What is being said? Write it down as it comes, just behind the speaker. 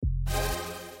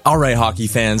All right, hockey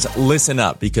fans, listen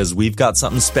up because we've got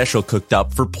something special cooked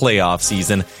up for playoff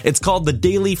season. It's called the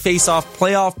Daily Face-Off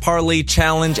Playoff Parlay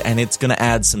Challenge, and it's going to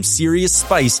add some serious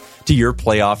spice to your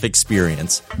playoff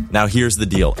experience. Now, here's the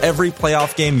deal. Every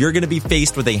playoff game, you're going to be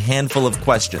faced with a handful of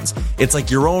questions. It's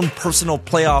like your own personal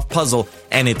playoff puzzle,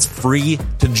 and it's free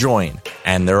to join.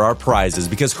 And there are prizes,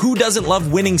 because who doesn't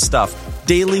love winning stuff?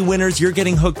 Daily winners, you're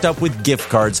getting hooked up with gift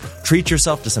cards. Treat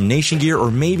yourself to some Nation gear or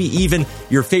maybe even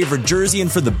your favorite jersey.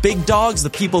 And for the big dogs, the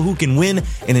people who can win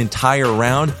an entire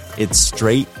round, it's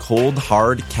straight, cold,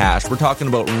 hard cash. We're talking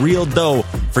about real dough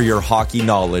for your hockey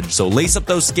knowledge. So lace up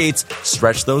those skates,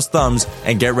 stretch those thumbs,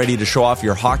 and get ready to show off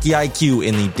your hockey IQ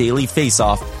in the Daily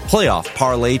Face-Off Playoff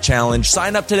Parlay Challenge.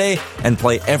 Sign up today and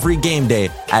play every game day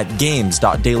at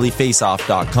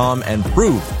games.dailyfaceoff.com and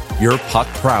prove your puck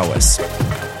prowess.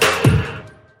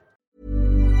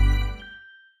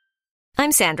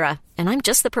 I'm Sandra, and I'm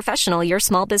just the professional your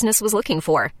small business was looking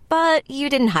for. But you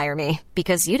didn't hire me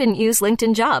because you didn't use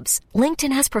LinkedIn Jobs.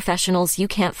 LinkedIn has professionals you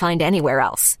can't find anywhere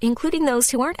else, including those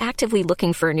who aren't actively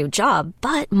looking for a new job,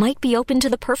 but might be open to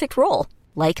the perfect role,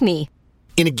 like me.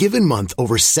 In a given month,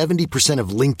 over 70% of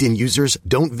LinkedIn users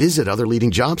don't visit other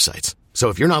leading job sites. So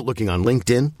if you're not looking on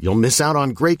LinkedIn, you'll miss out on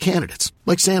great candidates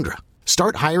like Sandra.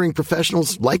 Start hiring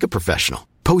professionals like a professional.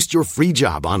 Post your free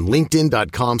job on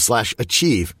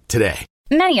linkedin.com/achieve today.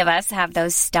 Many of us have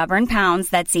those stubborn pounds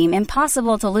that seem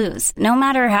impossible to lose, no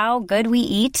matter how good we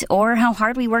eat or how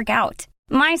hard we work out.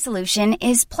 My solution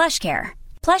is PlushCare.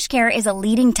 PlushCare is a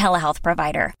leading telehealth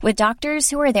provider with doctors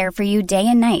who are there for you day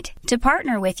and night to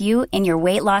partner with you in your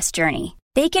weight loss journey.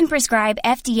 They can prescribe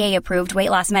FDA-approved weight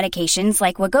loss medications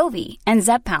like Wegovy and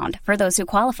Zepbound for those who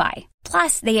qualify.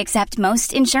 Plus, they accept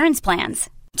most insurance plans.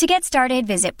 To get started,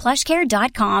 visit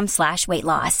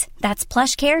plushcare.com/weightloss. That's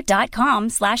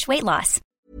plushcare.com/weightloss.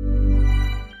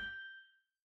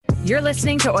 You're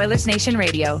listening to Oilers Nation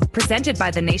Radio, presented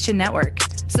by the Nation Network.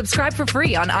 Subscribe for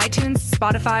free on iTunes,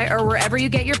 Spotify, or wherever you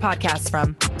get your podcasts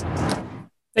from.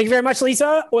 Thank you very much,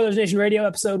 Lisa. Oilers Nation Radio,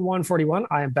 episode 141.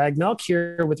 I am Bag Milk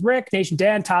here with Rick, Nation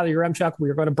Dan, Tyler Yaremchuk. We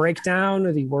are going to break down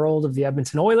the world of the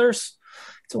Edmonton Oilers.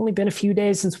 It's only been a few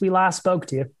days since we last spoke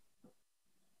to you,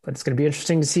 but it's going to be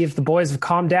interesting to see if the boys have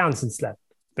calmed down since then.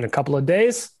 It's been a couple of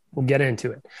days. We'll get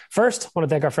into it. First, I want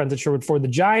to thank our friends at Sherwood Ford, the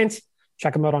Giant.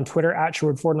 Check them out on Twitter at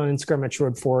Sherwood Ford and on Instagram at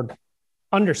Sherwood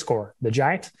Ford_the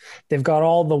Giant. They've got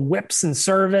all the whips and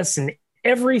service and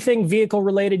everything vehicle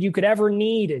related you could ever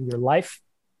need in your life.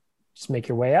 Just make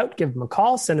your way out, give them a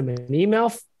call, send them an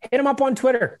email, hit them up on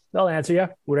Twitter. They'll answer you,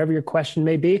 whatever your question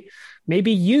may be.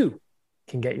 Maybe you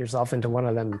can get yourself into one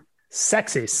of them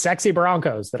sexy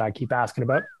Broncos that I keep asking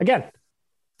about. Again,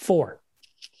 4.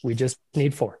 We just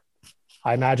need 4.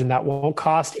 I imagine that won't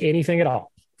cost anything at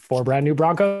all. 4 brand new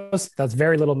Broncos. That's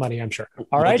very little money, I'm sure.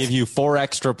 All right. We'll give you 4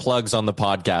 extra plugs on the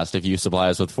podcast if you supply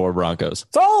us with 4 Broncos.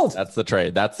 Sold. That's the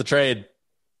trade.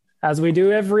 As we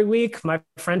do every week, my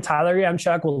friend Tyler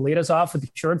Yaremchuk will lead us off with the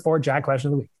Sherwood Ford Giant question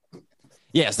of the week.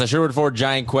 Yes, the Sherwood Ford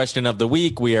Giant question of the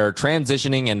week. We are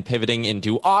transitioning and pivoting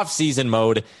into off-season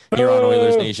mode here on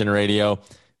Oilers Nation Radio.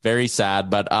 Very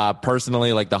sad, but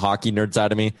personally, like the hockey nerd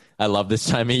side of me, I love this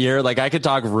time of year. Like I could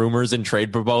talk rumors and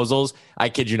trade proposals. I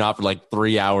kid you not, for like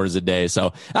 3 hours a day.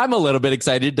 So I'm a little bit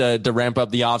excited to ramp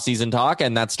up the off-season talk,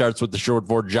 and that starts with the Sherwood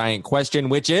Ford Giant question,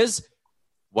 which is,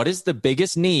 what is the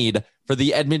biggest need for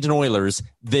the Edmonton Oilers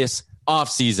this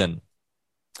offseason?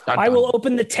 I will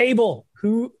open the table.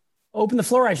 Open the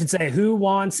floor, I should say. Who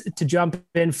wants to jump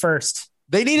in first?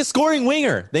 They need a scoring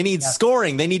winger. They need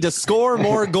scoring. They need to score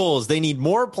more goals. They need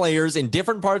more players in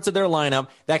different parts of their lineup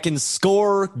that can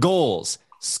score goals.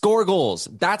 Score goals.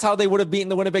 That's how they would have beaten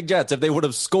the Winnipeg Jets, if they would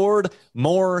have scored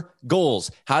more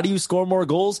goals. How do you score more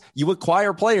goals? You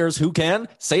acquire players who can,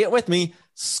 say it with me,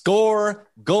 score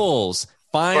goals.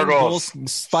 Find goal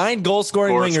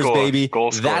scoring wingers, baby.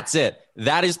 That's it.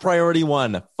 That is priority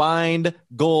 1. Find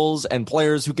goals and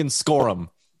players who can score them.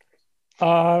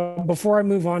 Before I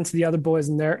move on to the other boys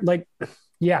in there,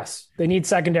 yes, they need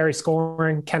secondary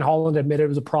scoring. Ken Holland admitted it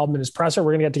was a problem in his presser.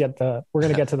 We're going to get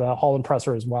to the Holland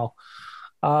presser as well.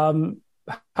 How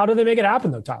do they make it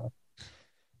happen though, Tyler?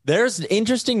 There's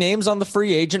interesting names on the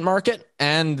free agent market.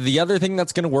 And the other thing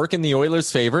that's going to work in the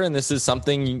Oilers' favor, and this is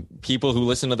something people who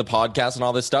listen to the podcast and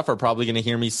all this stuff are probably going to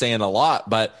hear me saying a lot,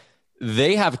 but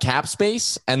they have cap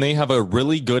space and they have a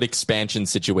really good expansion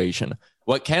situation.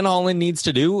 What Ken Holland needs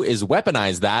to do is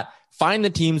weaponize that, find the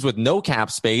teams with no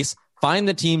cap space, find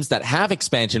the teams that have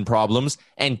expansion problems,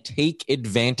 and take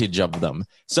advantage of them.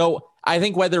 So I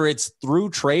think whether it's through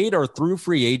trade or through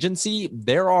free agency,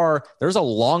 there's a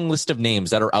long list of names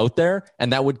that are out there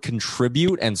and that would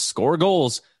contribute and score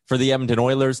goals for the Edmonton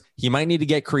Oilers. He might need to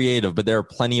get creative, but there are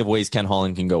plenty of ways Ken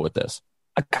Holland can go with this.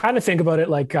 I kind of think about it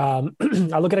like I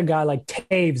look at a guy like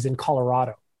Taves in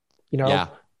Colorado.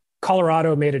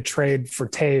 Colorado made a trade for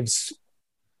Taves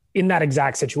in that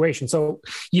exact situation. So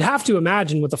you have to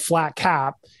imagine with a flat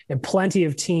cap and plenty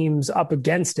of teams up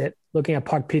against it, looking at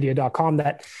puckpedia.com,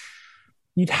 that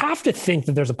you'd have to think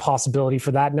that there's a possibility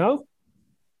for that. No?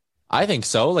 I think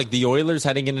so. Like the Oilers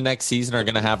heading into next season are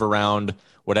going to have around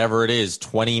whatever it is,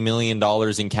 $20 million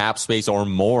in cap space or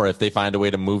more if they find a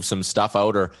way to move some stuff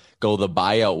out or go the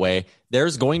buyout way.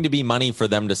 There's going to be money for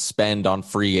them to spend on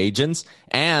free agents.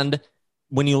 And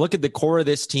when you look at the core of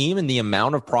this team and the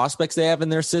amount of prospects they have in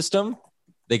their system,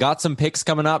 they got some picks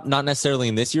coming up, not necessarily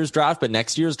in this year's draft, but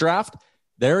next year's draft.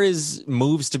 There is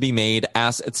moves to be made,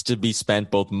 assets to be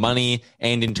spent, both money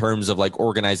and in terms of like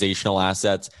organizational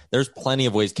assets. There's plenty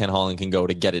of ways Ken Holland can go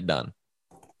to get it done.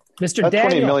 Mr.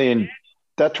 Daniel.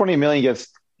 That 20 million gets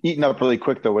eaten up really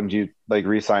quick though when you like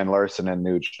re-sign Larson and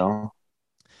Nuge, no?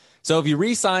 So if you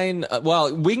re-sign,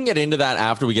 well, we can get into that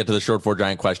after we get to the short for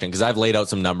giant question because I've laid out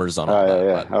some numbers on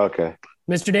it. Okay.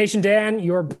 Mr. Nation Dan,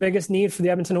 your biggest need for the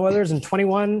Edmonton Oilers in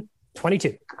 21-22.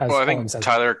 Well, I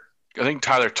think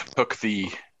Tyler took the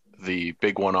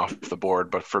big one off the board,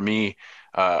 but for me,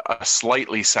 a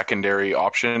slightly secondary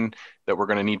option that we're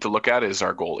going to need to look at is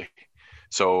our goalie.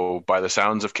 So by the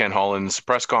sounds of Ken Holland's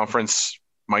press conference,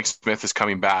 Mike Smith is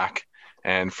coming back.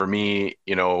 And for me,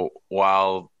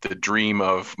 while the dream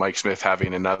of Mike Smith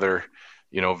having another,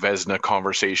 Vezina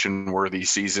conversation worthy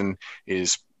season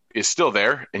is still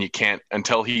there, and you can't,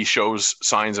 until he shows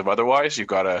signs of otherwise, you've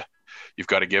got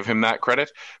to give him that credit.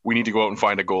 We need to go out and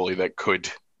find a goalie that could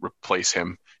replace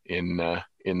him in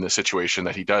the situation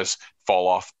that he does fall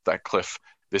off that cliff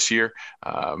this year,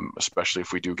 especially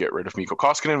if we do get rid of Mikko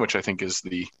Koskinen, which I think is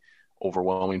the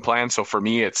overwhelming plan. So for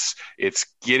me, it's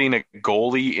getting a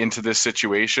goalie into this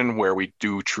situation where we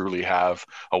do truly have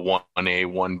a 1A,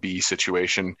 1B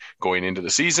situation going into the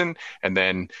season. And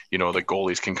then, the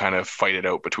goalies can kind of fight it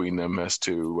out between them as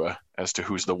to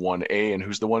who's the 1A and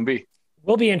who's the 1B.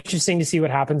 Will be interesting to see what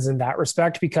happens in that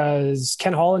respect because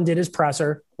Ken Holland did his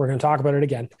presser. We're going to talk about it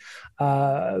again.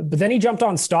 But then he jumped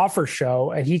on Stauffer's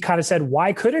show and he kind of said,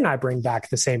 why couldn't I bring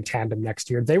back the same tandem next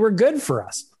year? They were good for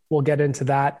us. We'll get into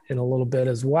that in a little bit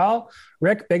as well.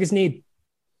 Rick, biggest need?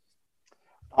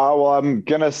 Well, I'm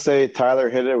going to say Tyler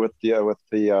hit it with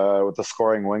the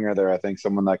scoring winger there. I think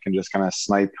someone that can just kind of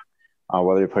snipe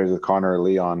whether he plays with Connor or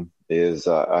Leon is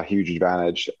a huge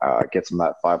advantage. Gets him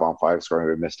that 5-on-5 scoring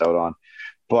we missed out on.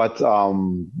 But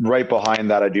right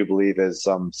behind that, I do believe is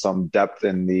some depth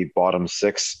in the bottom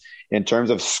six. In terms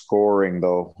of scoring,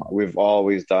 though, we've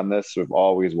always done this. We've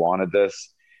always wanted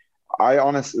this.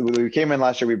 We came in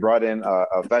last year, we brought in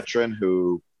a veteran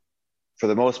who, for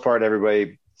the most part,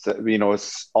 everybody,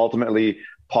 is ultimately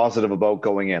positive about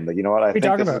going in. But you know what? I think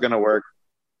this is going to work.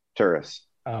 Turris.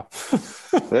 Oh,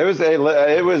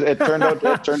 it turned out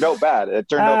bad. It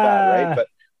turned out bad, right? But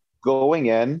going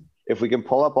in, if we can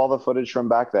pull up all the footage from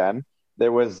back then,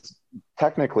 there was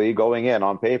technically going in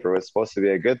on paper was supposed to be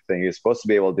a good thing. He was supposed to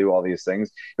be able to do all these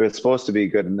things. It was supposed to be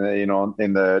good in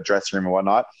the dressing room and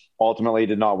whatnot. Ultimately, it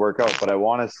did not work out. But I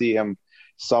want to see him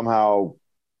somehow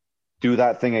do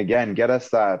that thing again. Get us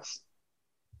that,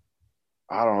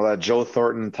 I don't know, that Joe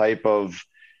Thornton type of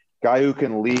guy who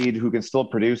can lead, who can still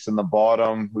produce in the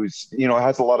bottom, who's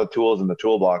has a lot of tools in the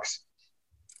toolbox.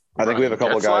 I think we have a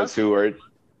couple of guys who are.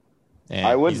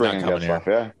 I would bring in Getzlaf,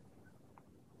 yeah.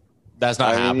 That's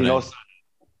not happening. No,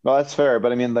 that's fair.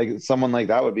 But I mean, like someone like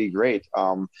that would be great.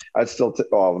 I'd still.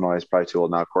 No, he's probably too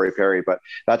old now, Corey Perry. But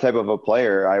that type of a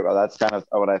player, that's kind of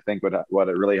what I think would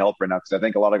really help right now. Because I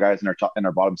think a lot of guys in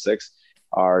our bottom six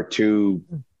are too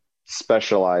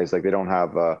specialized. Like they don't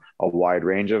have a wide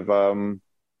range of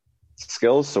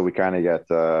skills. So we kind of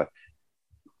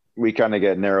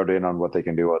get narrowed in on what they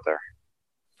can do out there.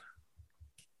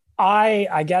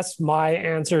 I guess my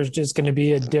answer is just going to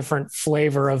be a different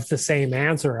flavor of the same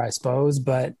answer, I suppose.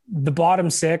 But the bottom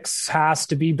six has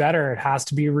to be better. It has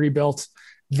to be rebuilt.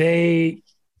 They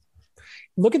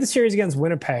look at the series against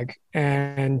Winnipeg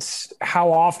and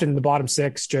how often the bottom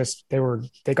six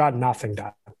they got nothing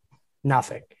done,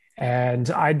 nothing. And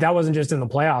that wasn't just in the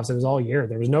playoffs. It was all year.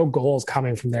 There was no goals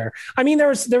coming from there. I mean, there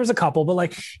was a couple, but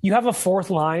like you have a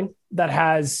fourth line that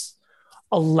has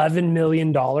 $11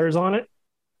 million on it.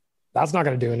 That's not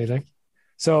going to do anything.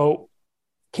 So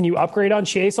can you upgrade on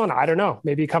Chiasson? I don't know.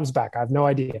 Maybe he comes back. I have no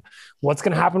idea. What's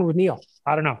going to happen with Neil?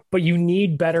 I don't know. But you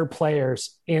need better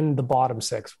players in the bottom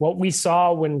six. What we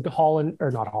saw when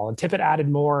Tippett added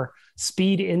more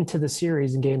speed into the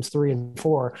series in games 3 and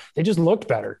 4, they just looked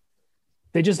better.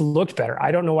 They just looked better.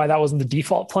 I don't know why that wasn't the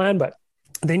default plan, but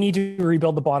they need to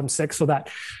rebuild the bottom six so that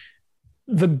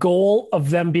the goal of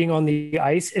them being on the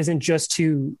ice isn't just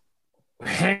to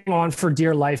hang on for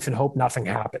dear life and hope nothing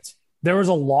happens. There was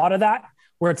a lot of that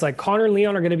where it's like Connor and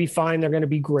Leon are going to be fine. They're going to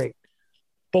be great.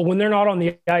 But when they're not on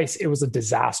the ice, it was a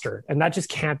disaster. And that just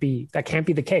can't be the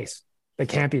case. That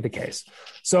can't be the case.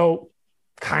 So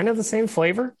kind of the same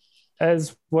flavor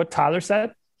as what Tyler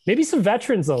said. Maybe some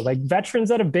veterans though, like veterans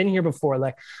that have been here before.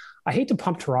 Like I hate to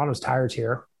pump Toronto's tires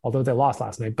here, although they lost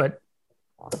last night, but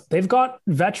they've got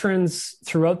veterans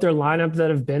throughout their lineup that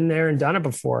have been there and done it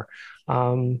before.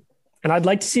 And I'd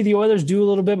like to see the Oilers do a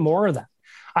little bit more of that.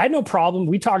 I had no problem.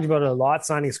 We talked about it a lot,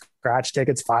 signing scratch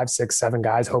tickets, 5, 6, 7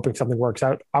 guys, hoping something works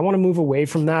out. I want to move away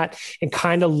from that and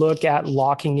kind of look at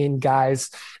locking in guys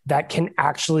that can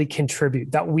actually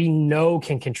contribute, that we know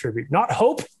can contribute, not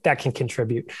hope that can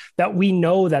contribute, that we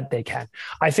know that they can.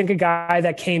 I think a guy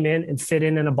that came in and fit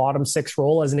in a bottom 6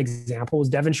 role, as an example, was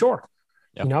Devin Shore.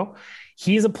 Yep. You know,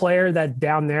 he's a player that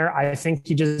down there, I think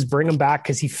you just bring him back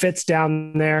because he fits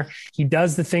down there. He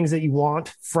does the things that you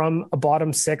want from a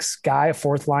bottom 6 guy, a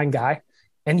 4th line guy,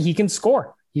 and he can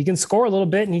score. He can score a little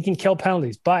bit and he can kill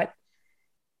penalties. But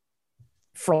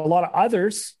for a lot of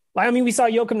others, I mean, we saw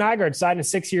Joakim Nygard sign a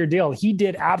 6-year deal. He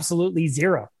did absolutely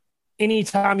zero.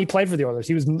 Anytime he played for the Oilers,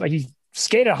 he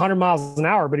skated 100 miles an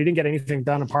hour, but he didn't get anything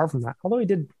done apart from that. Although he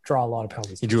did draw a lot of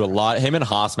penalties. He drew a lot. Him and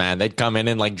Haas, man, they'd come in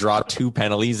and like draw 2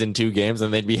 penalties in 2 games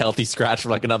and they'd be healthy scratch for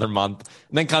like another month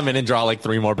and then come in and draw like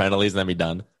 3 more penalties and then be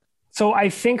done. So I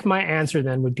think my answer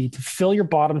then would be to fill your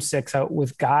bottom 6 out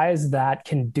with guys that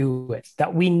can do it,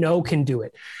 that we know can do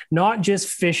it, not just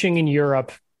fishing in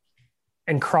Europe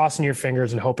and crossing your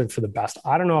fingers and hoping for the best.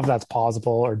 I don't know if that's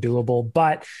possible or doable,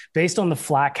 but based on the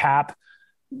flat cap,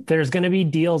 there's going to be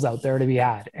deals out there to be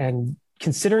had. And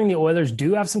considering the Oilers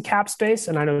do have some cap space,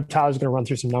 and I know Tyler's going to run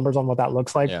through some numbers on what that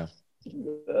looks like. Yeah.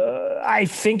 I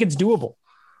think it's doable.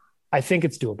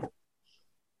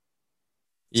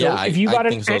 Yeah. So if you got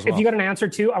an answer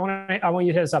too, I want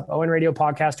you to hit us up. ON Radio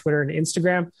Podcast, Twitter, and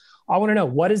Instagram. I want to know,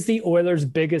 what is the Oilers'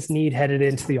 biggest need headed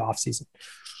into the offseason?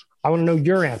 I want to know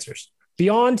your answers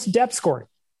beyond depth scoring.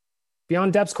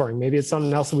 Maybe it's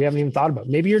something else that we haven't even thought about.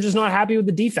 Maybe you're just not happy with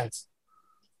the defense.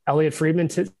 Elliot Friedman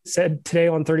said today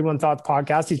on 31 Thoughts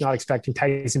podcast, he's not expecting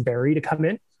Tyson Barrie to come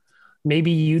in. Maybe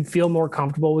you'd feel more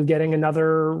comfortable with getting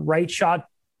another right shot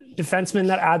defenseman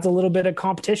that adds a little bit of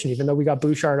competition, even though we got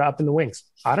Bouchard up in the wings.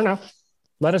 I don't know.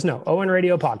 Let us know. ON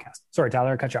Radio Podcast. Sorry,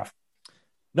 Tyler, I cut you off.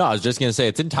 No, I was just going to say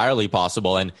it's entirely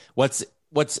possible. And what's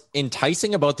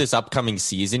enticing about this upcoming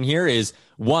season here is,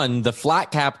 one, the flat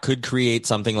cap could create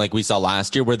something like we saw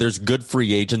last year where there's good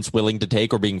free agents willing to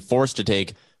take or being forced to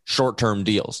take short-term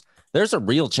deals. There's a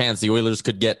real chance the Oilers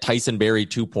could get Tyson Barrie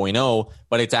 2.0,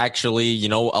 but it's actually,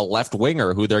 a left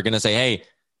winger who they're going to say, hey,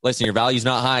 listen, your value's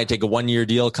not high. Take a 1-year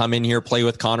deal, come in here, play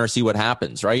with Connor, see what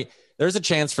happens, right? There's a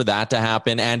chance for that to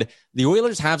happen. And the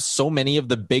Oilers have so many of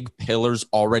the big pillars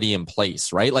already in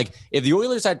place, right? Like if the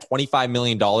Oilers had $25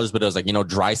 million, but it was like,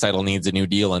 Draisaitl needs a new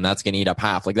deal and that's going to eat up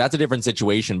half. Like that's a different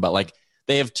situation. But like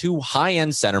they have 2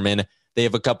 high-end centermen. They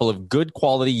have a couple of good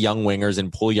quality young wingers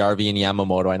in Puljujarvi and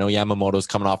Yamamoto. I know Yamamoto's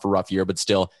coming off a rough year, but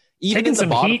still. Even taking some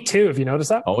bottom, heat too, if you notice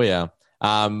that. Oh, yeah.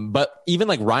 But even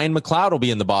like Ryan McLeod will be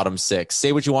in the bottom 6.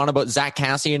 Say what you want about Zach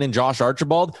Kassian and Josh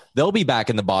Archibald. They'll be back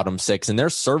in the bottom 6, and they're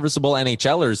serviceable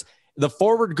NHLers. The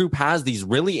forward group has these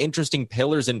really interesting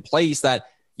pillars in place that,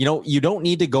 you don't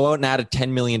need to go out and add a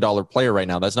 $10 million player right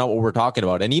now. That's not what we're talking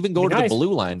about. And even go to the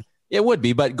blue line. It would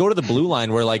be, but go to the blue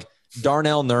line where like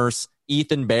Darnell Nurse,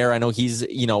 Ethan Bear, I know he's,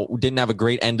 didn't have a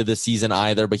great end of the season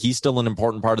either, but he's still an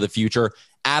important part of the future.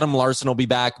 Adam Larson will be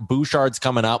back. Bouchard's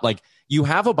coming up. Like you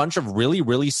have a bunch of really,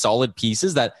 really solid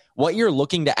pieces that what you're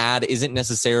looking to add isn't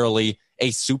necessarily a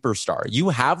superstar. You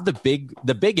have the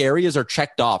big areas are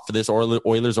checked off for this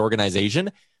Oilers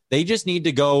organization. They just need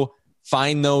to go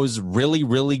find those really,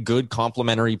 really good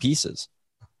complementary pieces.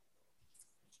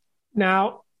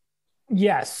 Now,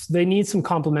 yes, they need some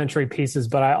complementary pieces,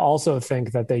 but I also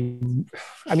think that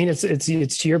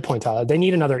it's to your point, Tyler. They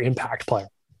need another impact player.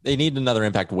 They need another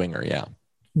impact winger. Yeah.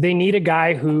 They need a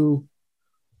guy who,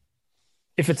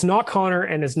 if it's not Connor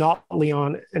and it's not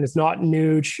Leon and it's not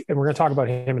Nuge, and we're going to talk about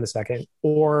him in a second,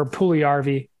 or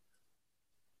Puljujarvi,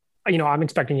 I'm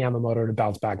expecting Yamamoto to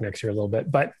bounce back next year a little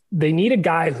bit, but they need a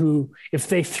guy who, if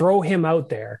they throw him out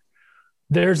there,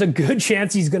 there's a good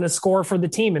chance he's going to score for the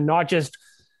team and not just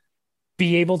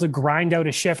be able to grind out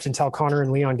a shift until Connor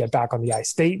and Leon get back on the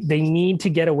ice. They need to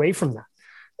get away from that.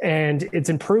 And it's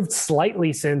improved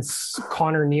slightly since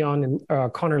Connor Leon and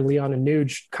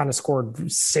Nuge kind of scored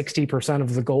 60%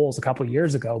 of the goals a couple of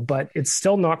years ago, but it's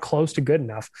still not close to good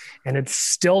enough. And it's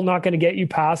still not going to get you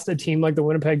past a team like the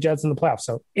Winnipeg Jets in the playoffs.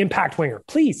 So impact winger,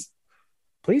 please.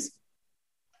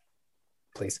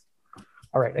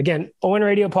 All right. Again, Owen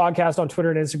Radio Podcast on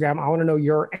Twitter and Instagram. I want to know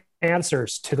your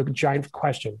answers to the giant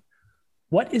question.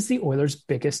 What is the Oilers'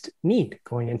 biggest need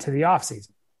going into the offseason?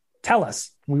 Tell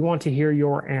us. We want to hear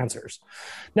your answers.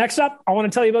 Next up, I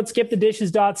want to tell you about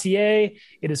skipthedishes.ca.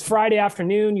 It is Friday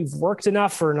afternoon. You've worked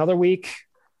enough for another week.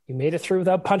 You made it through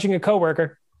without punching a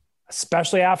coworker,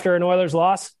 especially after an Oilers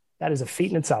loss. That is a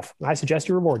feat in itself. And I suggest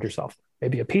you reward yourself.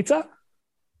 Maybe a pizza,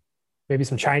 maybe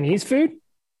some Chinese food,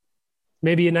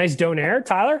 maybe a nice donair,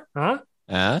 Tyler,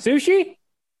 sushi.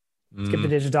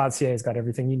 Skipthedishes.ca has got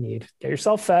everything you need. Get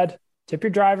yourself fed, tip your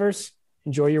drivers,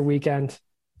 enjoy your weekend.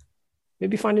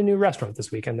 Maybe find a new restaurant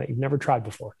this weekend that you've never tried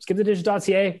before.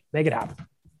 Skipthedishes.ca, make it happen.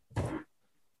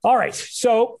 All right.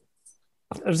 So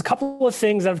there's a couple of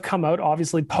things that have come out,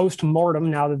 obviously post-mortem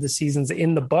now that the season's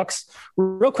in the books.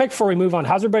 Real quick before we move on,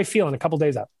 how's everybody feeling a couple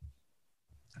days out?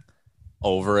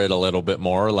 Over it a little bit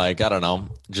more. Like, I don't know,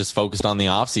 just focused on the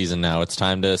offseason now. It's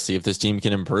time to see if this team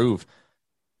can improve.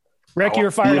 Rick, you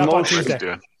were fired up on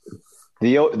Tuesday.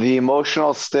 The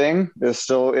emotional sting is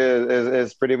still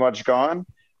is pretty much gone.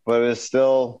 But it's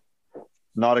still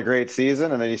not a great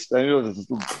season, and then there's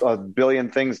a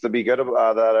billion things to be good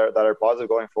about, that are positive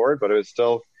going forward. But it was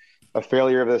still a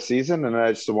failure of the season, and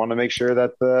I just want to make sure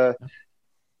that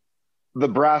the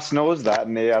brass knows that,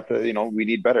 and they have to, we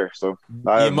need better. So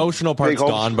the emotional part's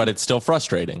gone, but it's still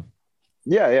frustrating.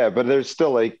 Yeah, but there's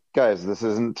still guys, this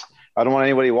isn't. I don't want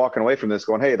anybody walking away from this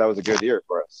going, "Hey, that was a good year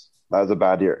for us. That was a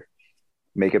bad year.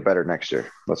 Make it better next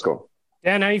year. Let's go."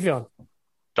 Dan, how you feeling?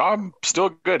 I'm still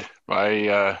good.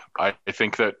 I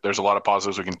think that there's a lot of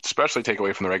positives we can especially take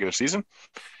away from the regular season.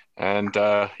 And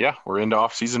we're into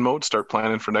off-season mode, start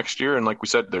planning for next year. And like we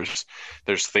said,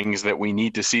 there's things that we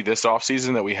need to see this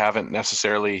off-season that we haven't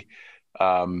necessarily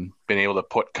been able to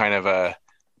put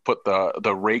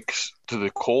the rakes to the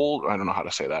coal. I don't know how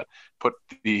to say that. Put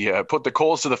the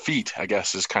coals to the feet, I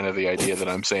guess, is kind of the idea that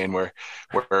I'm saying. Where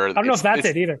I don't know if that's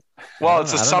it either. Well,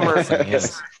 it's the summer. It's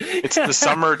the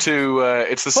summer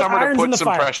to put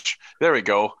some pressure. There we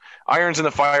go. Irons in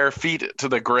the fire, feet to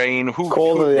the grain.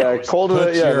 Cold to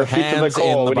the feet to the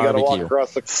coal. When you got to walk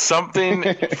across the something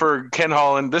for Ken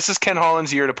Holland. This is Ken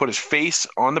Holland's year to put his face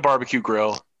on the barbecue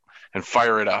grill and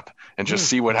fire it up and just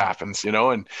see what happens,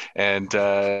 and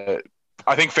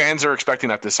I think fans are expecting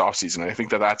that this offseason. I think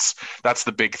that's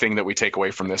the big thing that we take away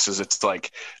from this is it's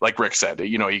like Rick said,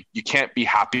 you can't be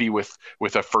happy with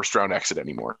a first round exit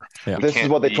anymore. Yeah. This is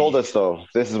what they told us though.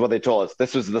 This is what they told us.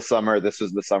 This was the summer. This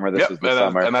was the summer. This was the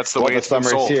summer. And that's the way the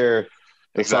summer's sold. Here.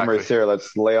 The summer's here.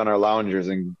 Let's lay on our loungers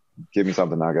and give me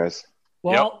something now, guys.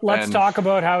 Well, let's talk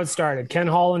about how it started. Ken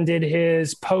Holland did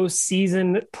his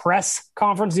postseason press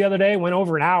conference the other day, went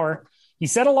over an hour. He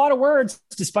said a lot of words,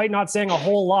 despite not saying a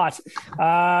whole lot.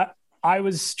 I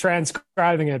was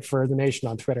transcribing it for The Nation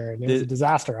on Twitter, and it was a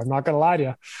disaster. I'm not going to lie to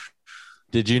you.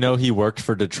 Did you know he worked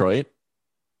for Detroit?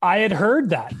 I had heard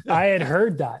that.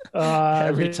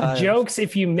 Every time. Jokes,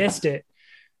 if you missed it.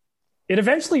 It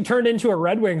eventually turned into a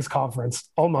Red Wings conference,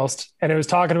 almost. And it was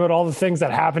talking about all the things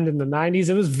that happened in the 90s.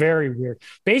 It was very weird.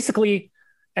 Basically,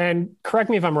 and correct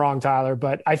me if I'm wrong, Tyler,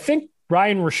 but I think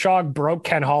Ryan Rishaug broke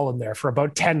Ken Holland there for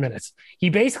about 10 minutes. He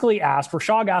basically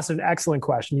Rishaug asked an excellent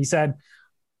question. He said,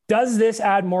 does this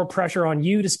add more pressure on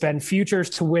you to spend futures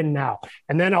to win now?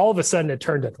 And then all of a sudden it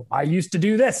turned into, I used to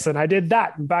do this and I did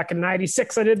that. And back in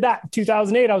 96, I did that. In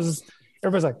 2008,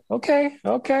 everybody's like, okay.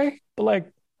 But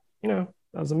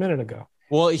that was a minute ago.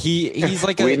 Well, he's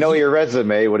like, we know your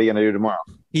resume. What are you going to do tomorrow?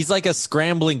 He's like a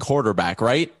scrambling quarterback,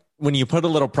 right? When you put a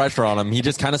little pressure on him, he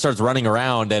just kind of starts running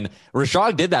around. And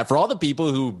Rishaug did that. For all the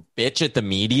people who bitch at the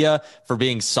media for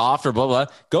being soft or blah, blah,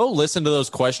 go listen to those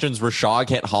questions Rishaug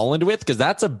hit Holland with, because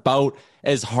that's about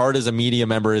as hard as a media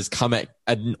member has come at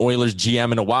an Oilers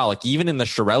GM in a while. Like even in the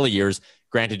Chiarelli years,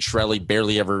 granted, Chiarelli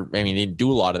barely ever, he didn't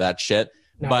do a lot of that shit.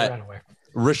 No, but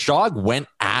Rishaug went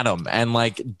at him and I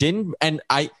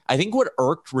think what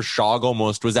irked Rishaug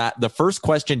almost was that the first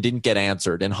question didn't get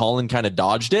answered and Holland kind of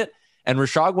dodged it. And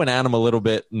Rishaug went at him a little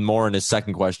bit more in his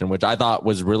second question, which I thought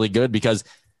was really good because,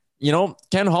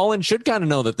 Ken Holland should kind of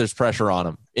know that there's pressure on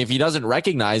him. If he doesn't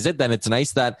recognize it, then it's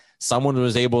nice that someone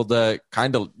was able to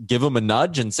kind of give him a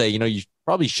nudge and say, you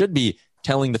probably should be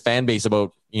telling the fan base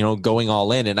about, going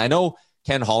all in. And I know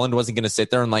Ken Holland wasn't going to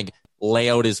sit there and lay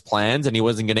out his plans and he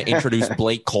wasn't going to introduce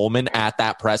Blake Coleman at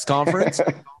that press conference.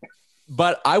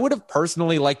 But I would have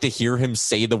personally liked to hear him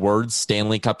say the words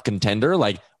Stanley Cup contender.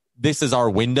 Like, this is our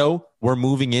window. We're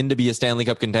moving in to be a Stanley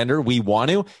Cup contender. We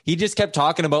want to. He just kept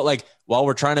talking about like, well,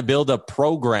 we're trying to build a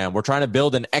program. We're trying to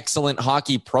build an excellent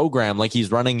hockey program. Like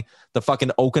he's running the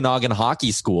fucking Okanagan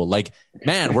Hockey School. Like,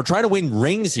 man, we're trying to win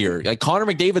rings here. Like Connor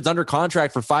McDavid's under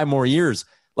contract for 5 more years.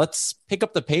 Let's pick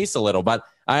up the pace a little. But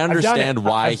I understand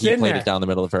why he played it down the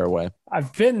middle of the fairway.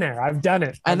 I've been there. I've done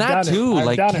it. And that too,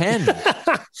 like Ken,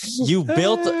 you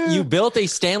built a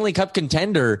Stanley Cup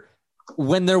contender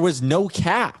when there was no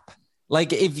cap.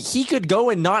 Like if he could go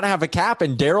and not have a cap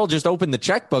and Daryl just opened the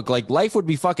checkbook, like life would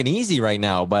be fucking easy right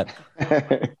now. But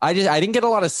I didn't get a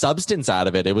lot of substance out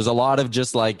of it. It was a lot of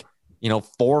just like, 4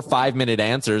 or 5 minute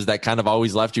answers that kind of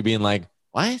always left you being like,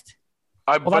 what?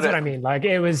 Well, that's what I mean. Like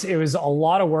it was a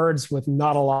lot of words with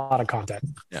not a lot of content.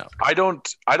 Yeah, I don't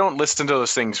listen to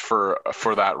those things for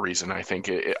that reason. I think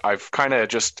I've kind of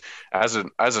just as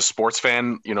a sports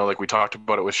fan, like we talked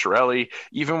about it with Chiarelli,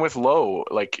 even with Lowe,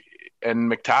 like.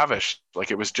 And McTavish, like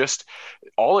it was just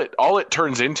all it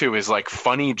turns into is like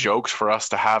funny jokes for us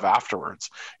to have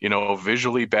afterwards,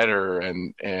 visually better.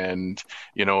 And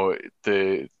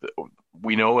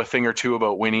we know a thing or two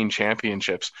about winning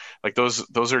championships. Like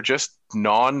those are just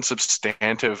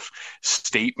non-substantive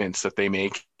statements that they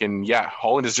make. And yeah,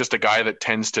 Holland is just a guy that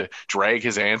tends to drag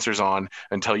his answers on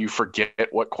until you forget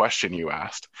what question you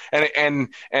asked. And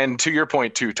to your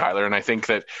point too, Tyler, and I think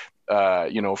that,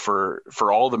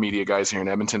 for all the media guys here in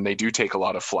Edmonton, they do take a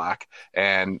lot of flack,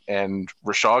 and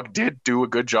Rishaug did do a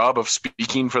good job of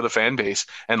speaking for the fan base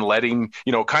and letting,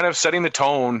 kind of setting the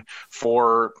tone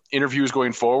for interviews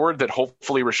going forward, that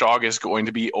hopefully Rishaug is going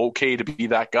to be okay to be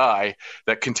that guy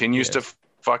that continues to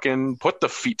fucking put the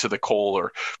feet to the coal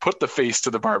or put the face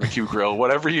to the barbecue grill,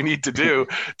 whatever you need to do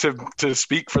to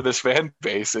speak for this fan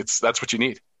base. That's what you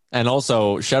need. And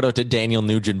also, shout out to Daniel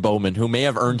Nugent-Bowman, who may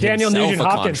have earned himself a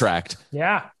contract.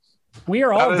 Yeah. We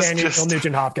are all Daniel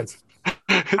Nugent-Hopkins.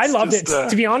 I loved it.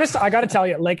 To be honest, I got to tell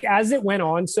you, like, as it went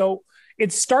on, so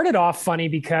it started off funny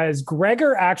because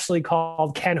Gregor actually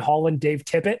called Ken Holland Dave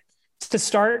Tippett to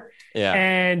start. Yeah.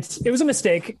 And it was a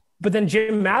mistake. But then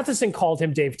Jim Matheson called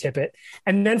him Dave Tippett.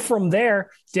 And then from there,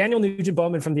 Daniel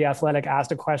Nugent-Bowman from The Athletic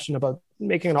asked a question about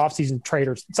making an offseason trade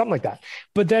or something like that.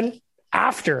 But then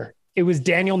after, it was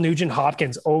Daniel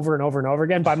Nugent-Hopkins over and over and over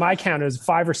again. By my count, it was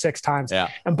 5 or 6 times. Yeah.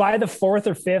 And by the 4th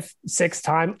or 5th, 6th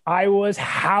time, I was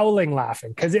howling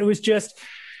laughing because it was just,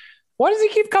 why does he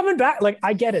keep coming back? Like,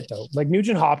 I get it though. Like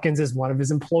Nugent-Hopkins is one of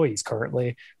his employees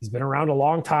currently. He's been around a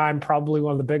long time, probably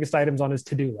one of the biggest items on his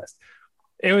to-do list.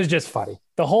 It was just funny.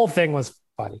 The whole thing was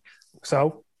funny.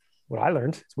 So what I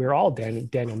learned is we were all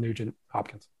Daniel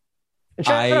Nugent-Hopkins. And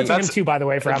shout out to him too, by the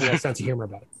way, for having a sense of humor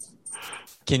about it.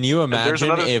 Can you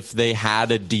imagine if they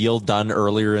had a deal done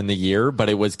earlier in the year, but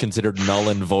it was considered null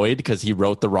and void because he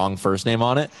wrote the wrong first name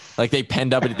on it? Like they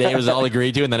penned up a day, it was all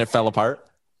agreed to, and then it fell apart.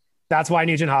 That's why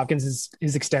Nugent-Hopkins,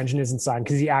 his extension isn't signed,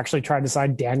 because he actually tried to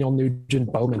sign Daniel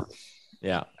Nugent-Bowman.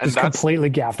 Yeah. And he's completely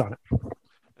gaffed on it.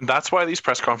 That's why these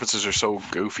press conferences are so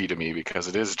goofy to me, because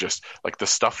it is just like the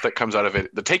stuff that comes out of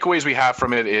it. The takeaways we have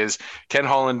from it is Ken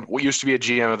Holland used to be a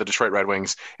GM of the Detroit Red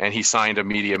Wings, and he signed a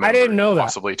media member, I didn't know that.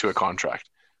 Possibly to a contract.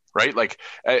 Right? Like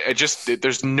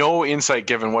there's no insight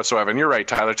given whatsoever. And you're right,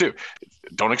 Tyler, too.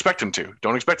 Don't expect him to.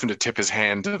 Don't expect him to tip his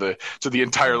hand to the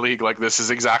entire league like this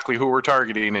is exactly who we're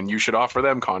targeting and you should offer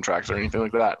them contracts or anything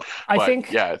like that. I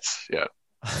think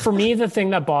For me, the thing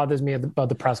that bothers me about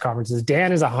the press conferences,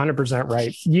 Dan is 100%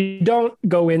 right. You don't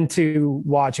go into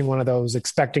watching one of those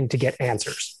expecting to get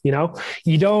answers.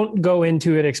 You don't go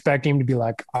into it expecting to be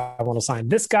like, I want to sign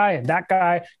this guy and that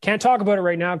guy. Can't talk about it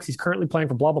right now because he's currently playing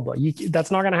for blah, blah, blah.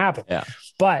 That's not going to happen. Yeah.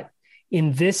 But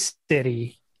in this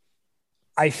city,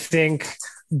 I think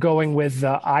going with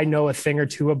the I know a thing or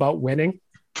two about winning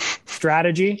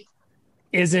strategy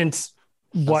isn't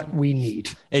what we need.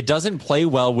 It doesn't play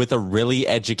well with a really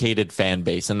educated fan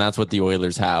base, and that's what the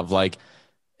Oilers have. Like,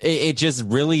 it just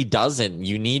really doesn't.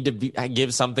 You need to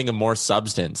give something of more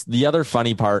substance. The other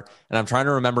funny part, and I'm trying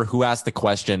to remember who asked the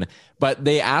question, but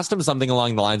they asked him something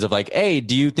along the lines of like, hey,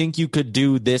 do you think you could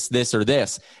do this, this, or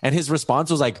this? And his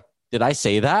response was like, did I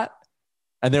say that?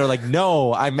 And they were like,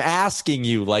 no, I'm asking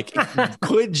you, like,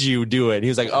 could you do it? He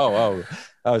was like, oh,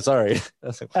 sorry.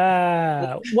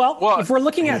 Well, if we're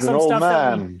looking at some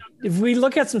stuff, if we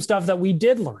look at some stuff that we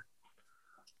did learn,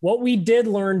 what we did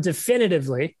learn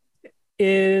definitively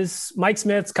is Mike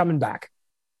Smith's coming back,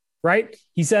 right?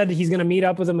 He said he's going to meet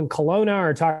up with him in Kelowna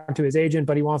or talk to his agent,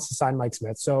 but he wants to sign Mike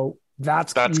Smith. So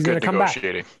that's he's good come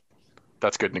negotiating. Back.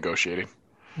 That's good negotiating.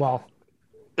 Well,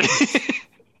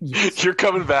 Yes. You're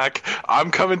coming back. I'm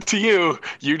coming to you.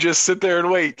 You just sit there and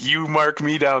wait. You mark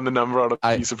me down the number on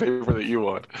a piece of paper that you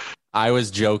want. I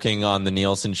was joking on the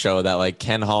Nielsen show that like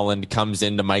Ken Holland comes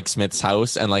into Mike Smith's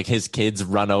house and like his kids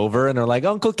run over and they're like,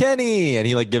 Uncle Kenny. And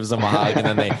he like gives them a hug and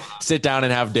then they sit down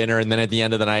and have dinner. And then at the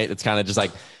end of the night, it's kind of just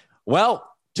like, well,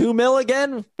 $2 million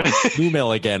again, $2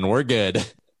 million again. We're good.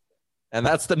 And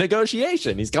that's the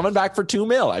negotiation. He's coming back for $2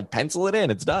 million. I pencil it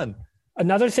in. It's done.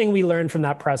 Another thing we learned from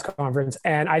that press conference,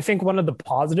 and I think one of the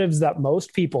positives that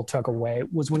most people took away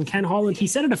was when Ken Holland, he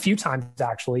said it a few times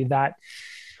actually, that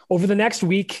over the next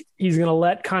week, he's going to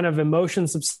let kind of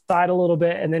emotions subside a little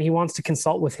bit. And then he wants to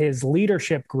consult with his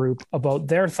leadership group about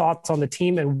their thoughts on the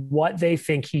team and what they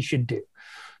think he should do.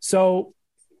 So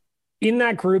in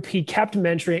that group, he kept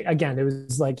mentioning, again, it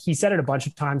was like, he said it a bunch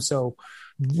of times. So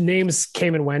names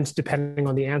came and went depending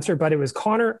on the answer, but it was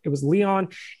Connor, it was Leon,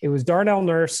 it was Darnell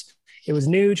Nurse, it was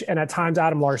Nuge, and at times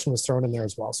Adam Larsson was thrown in there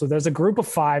as well. So there's a group of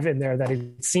 5 in there that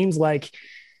it seems like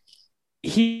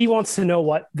he wants to know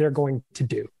what they're going to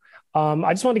do.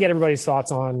 I just want to get everybody's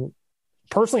thoughts on,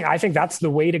 personally, I think that's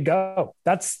the way to go.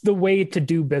 That's the way to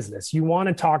do business. You want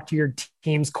to talk to your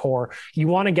team's core. You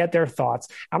want to get their thoughts.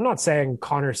 I'm not saying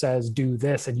Connor says do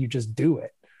this and you just do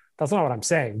it. That's not what I'm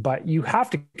saying, but you have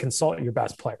to consult your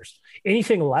best players.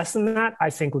 Anything less than that,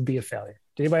 I think would be a failure.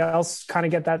 Did anybody else kind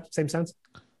of get that same sense?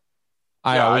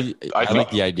 I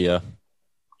like the idea.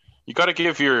 You got to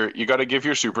give your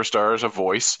superstars a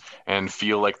voice and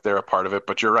feel like they're a part of it.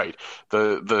 But you're right.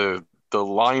 The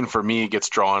line for me gets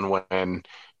drawn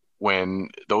when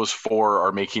those 4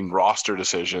 are making roster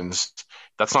decisions.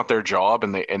 That's not their job,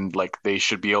 and they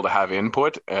should be able to have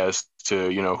input as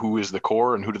to who is the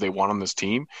core and who do they want on this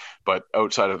team. But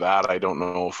outside of that, I don't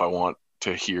know if I want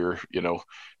to hear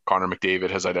Connor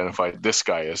McDavid has identified this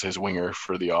guy as his winger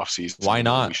for the offseason. Why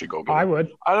not? We should go get I him.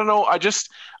 would. I don't know. I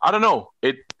don't know.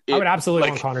 I would absolutely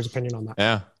want Connor's opinion on that.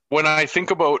 Yeah. When I think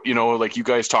about, like you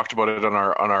guys talked about it on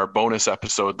our bonus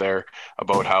episode there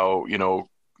about how,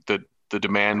 the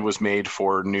demand was made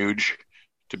for Nuge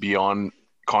to be on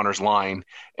Connor's line.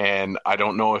 And I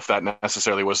don't know if that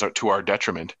necessarily was to our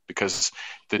detriment because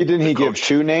didn't he give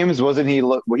 2 names? Wasn't he?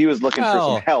 He was looking for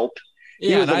some help.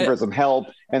 He was looking for some help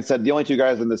and said, the only 2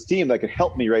 guys on this team that could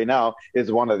help me right now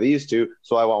is one of these 2.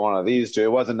 So I want one of these 2.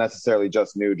 It wasn't necessarily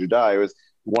just Nuge or Die. It was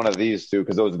one of these 2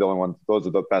 because those are the only ones. Those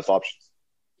are the best options.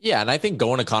 Yeah, and I think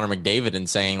going to Connor McDavid and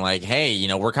saying like, hey,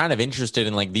 we're kind of interested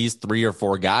in like these 3 or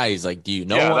 4 guys. Like, do you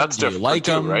know them? That's do you like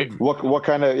too, them? Right? What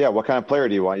kind of player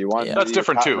do you want? You want that's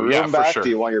different too. Yeah, for sure. Do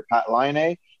you want your Pat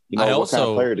Laine? What kind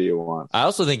of player do you want? I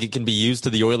also think it can be used to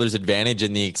the Oilers' advantage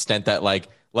in the extent that like,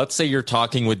 let's say you're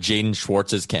talking with Jaden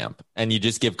Schwartz's camp and you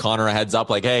just give Connor a heads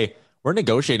up like, hey, we're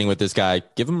negotiating with this guy.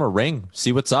 Give him a ring.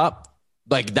 See what's up.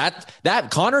 Like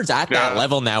that Connor's at that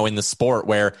level now in the sport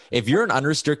where if you're an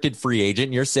unrestricted free agent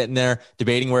and you're sitting there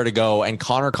debating where to go and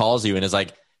Connor calls you and is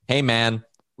like, hey man,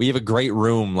 we have a great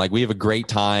room. Like we have a great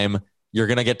time. You're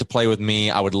going to get to play with me.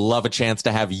 I would love a chance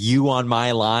to have you on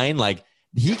my line. Like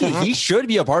he should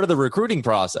be a part of the recruiting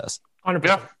process.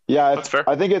 100%. Yeah, that's fair.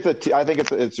 I think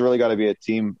it's really got to be a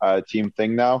team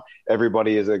thing now.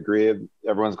 Everybody is agreed.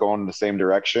 Everyone's going in the same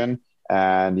direction.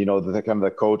 And,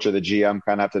 the coach or the GM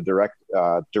kind of have to direct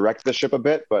the ship a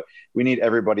bit, but we need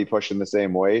everybody pushing the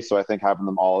same way. So I think having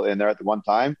them all in there at the one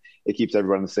time, it keeps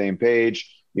everyone on the same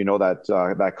page.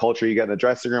 That culture you get in the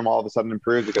dressing room all of a sudden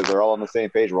improves because they're all on the same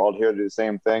page. We're all here to do the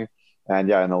same thing. And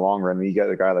in the long run, you get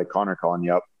a guy like Connor calling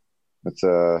you up. That's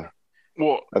a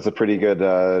pretty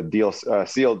good deal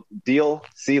sealer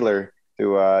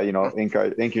to,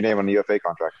 ink your name on the UFA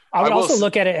contract. I would also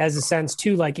look at it as a sense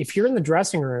too, like if you're in the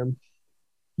dressing room,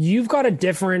 you've got a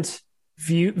different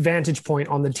vantage point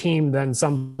on the team than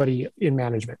somebody in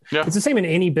management. Yeah. It's the same in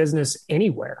any business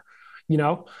anywhere,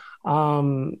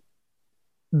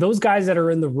 those guys that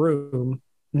are in the room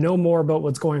know more about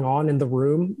what's going on in the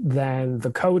room than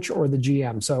the coach or the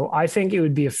GM. So I think it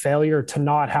would be a failure to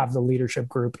not have the leadership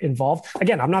group involved.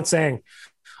 Again, I'm not saying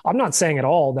at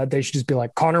all that they should just be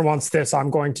like, Connor wants this, I'm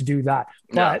going to do that.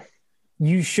 But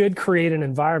you should create an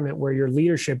environment where your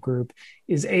leadership group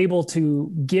is able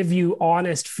to give you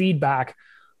honest feedback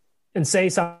and say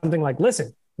something like,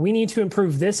 listen, we need to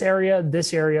improve this area.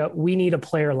 We need a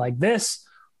player like this.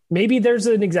 Maybe there's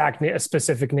a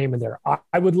specific name in there.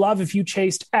 I would love if you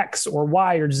chased X or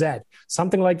Y or Z,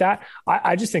 something like that.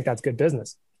 I just think that's good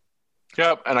business.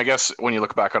 Yeah, and I guess when you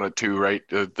look back on it too, right,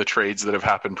 the trades that have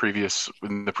happened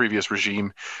in the previous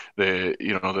regime,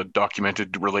 the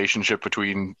documented relationship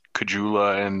between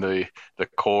Kajula and the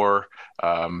core.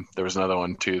 There was another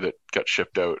one too that got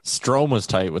shipped out. Strome was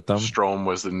tight with them. Strome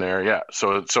was in there. Yeah.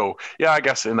 So yeah, I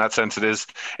guess in that sense it's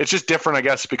just different, I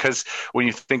guess, because when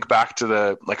you think back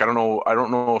to I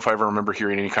don't know if I ever remember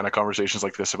hearing any kind of conversations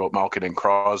like this about Malkin and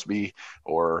Crosby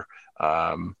or,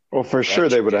 well, for sure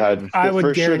they would have had,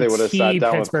 for sure they would have sat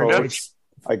down with coach.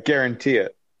 I guarantee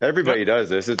it. Everybody does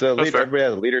this. It's a lead, everybody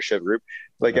has a leadership group.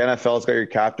 Like NFL's got your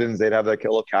captains. They'd have like a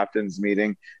little captains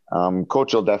meeting.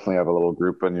 Coach will definitely have a little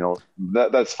group, and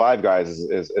that's 5 guys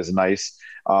is nice.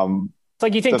 It's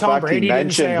like you think Tom Brady he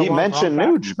mentioned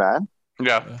Nuge, man.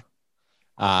 Yeah.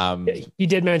 He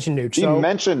did mention Nuge. He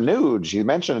mentioned Nuge. He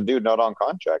mentioned a dude not on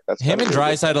contract. That's him and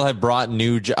Draisaitl have brought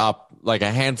Nuge up like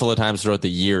a handful of times throughout the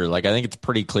year. Like, I think it's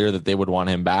pretty clear that they would want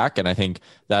him back, and I think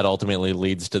that ultimately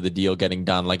leads to the deal getting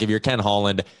done. Like, if you're Ken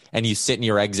Holland and you sit in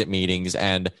your exit meetings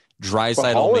and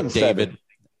Draisaitl, McDavid,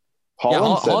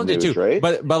 Holland did too, right?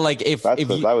 But like if that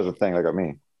was the thing that got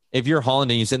me. If you're Holland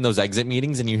and you sit in those exit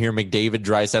meetings and you hear McDavid,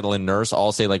 Draisaitl, and Nurse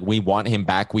all say like, we want him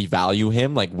back, we value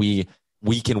him, like we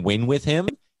can win with him,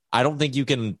 I don't think you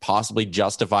can possibly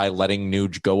justify letting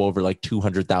Nuge go over like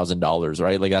 $200,000,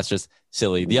 right? Like, that's just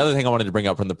silly. The other thing I wanted to bring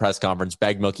up from the press conference,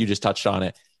 Bag Milk, you just touched on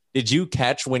it. Did you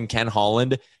catch when Ken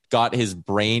Holland got his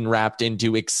brain wrapped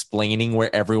into explaining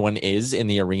where everyone is in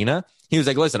the arena? He was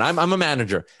like, listen, I'm a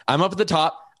manager. I'm up at the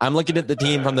top. I'm looking at the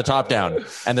team from the top down,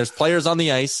 and there's players on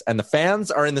the ice, and the fans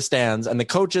are in the stands, and the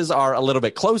coaches are a little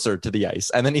bit closer to the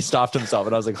ice. And then he stopped himself,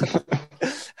 and I was like,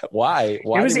 why? It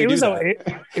was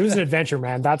an adventure,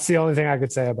 man. That's the only thing I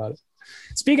could say about it.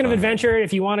 Speaking of adventure,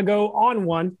 if you want to go on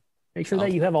one, make sure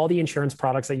that you have all the insurance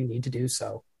products that you need to do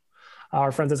so.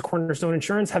 Our friends at Cornerstone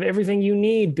Insurance have everything you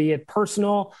need, be it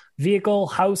personal, vehicle,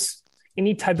 house,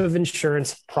 any type of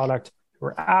insurance product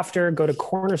we're after. Go to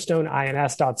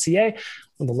cornerstoneins.ca.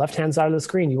 On the left-hand side of the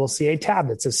screen, you will see a tab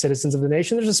that says Citizens of the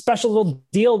Nation. There's a special little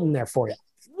deal in there for you.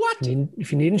 What?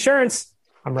 If you need insurance,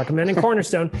 I'm recommending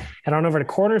Cornerstone. Head on over to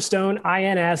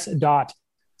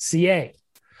cornerstoneins.ca.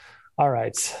 All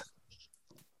right.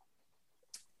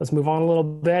 Let's move on a little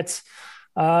bit.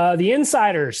 The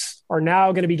insiders are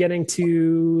now going to be getting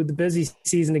to the busy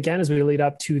season again as we lead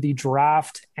up to the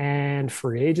draft and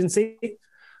free agency.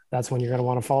 That's when you're going to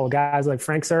want to follow guys like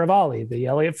Frank Saravalli, the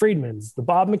Elliot Friedmans, the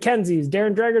Bob McKenzies,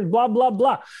 Darren Dragers, blah, blah,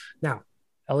 blah. Now,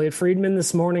 Elliot Friedman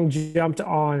this morning jumped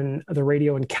on the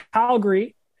radio in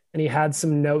Calgary, and he had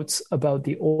some notes about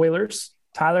the Oilers.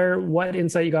 Tyler, what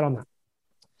insight you got on that?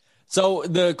 So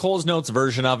the Coles Notes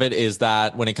version of it is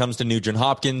that when it comes to Nugent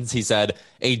Hopkins, he said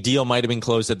a deal might have been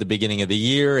close at the beginning of the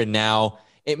year, and now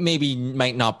it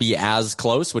might not be as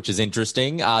close, which is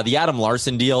interesting. The Adam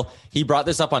Larson deal, he brought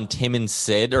this up on Tim and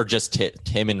Sid, or just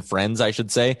Tim and Friends, I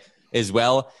should say, as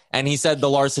well. And he said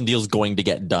the Larson deal is going to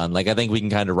get done. Like, I think we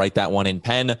can kind of write that one in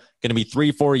pen. Going to be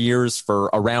 3-4 years for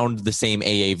around the same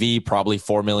AAV, probably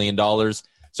 $4 million.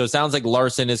 So it sounds like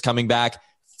Larson is coming back.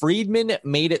 Friedman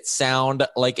made it sound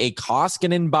like a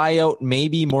Koskinen buyout,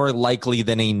 maybe more likely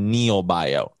than a Neal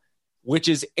buyout, which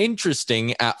is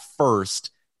interesting at first.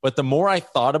 But the more I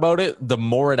thought about it, the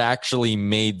more it actually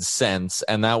made sense.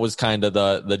 And that was kind of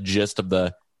the gist of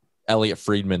the Elliot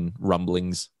Friedman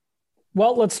rumblings.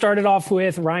 Well, let's start it off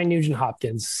with Ryan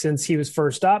Nugent-Hopkins. Since he was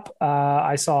first up,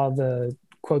 I saw the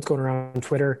quotes going around on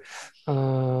Twitter.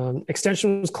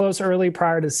 Extension was close early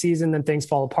prior to the season, then things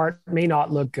fall apart. May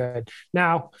not look good.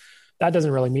 Now, that doesn't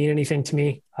really mean anything to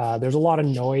me. There's a lot of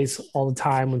noise all the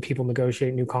time when people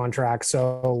negotiate new contracts.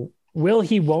 So will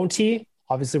he, won't he?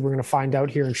 Obviously, we're going to find out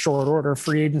here in short order.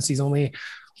 Free agency is only,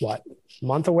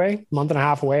 month and a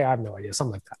half away? I have no idea,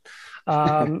 something like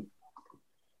that.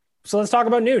 So let's talk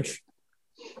about Nuge.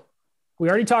 We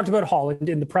already talked about Holland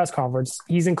in the press conference.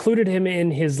 He's included him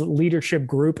in his leadership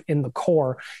group in the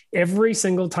core. Every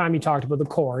single time he talked about the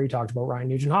core, he talked about Ryan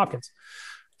Nugent-Hopkins.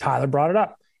 Tyler brought it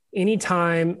up.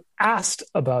 Anytime asked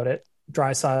about it,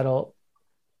 Draisaitl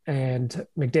and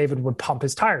McDavid would pump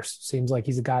his tires. Seems like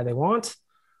he's a guy they want.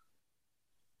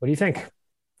 What do you think?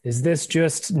 Is this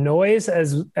just noise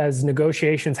as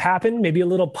negotiations happen? Maybe a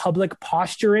little public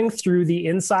posturing through the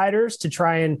insiders to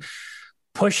try and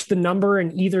push the number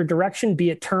in either direction,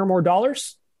 be it term or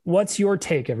dollars? What's your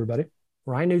take, everybody?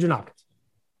 Ryan Nugent-Hopkins.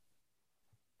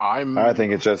 I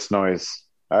think it's just noise.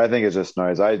 I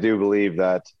do believe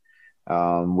that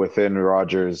within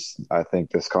Rogers, I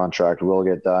think this contract will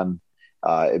get done.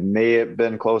 It may have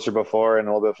been closer before and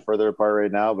a little bit further apart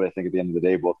right now, but I think at the end of the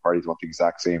day, both parties want the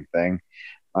exact same thing.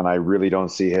 And I really don't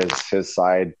see his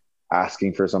side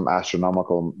asking for some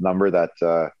astronomical number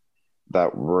that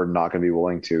we're not going to be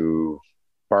willing to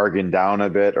bargain down a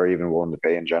bit or even willing to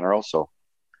pay in general. So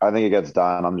I think it gets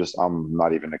done. I'm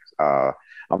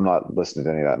not listening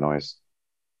to any of that noise.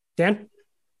 Dan?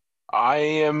 I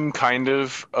am kind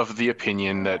of the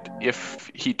opinion that if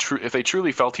they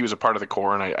truly felt he was a part of the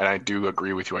core, and I do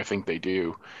agree with you, I think they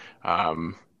do. I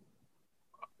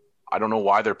don't know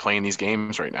why they're playing these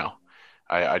games right now.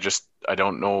 I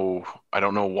don't know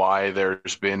why this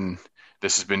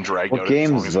has been dragged out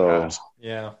games, as long as though? it has.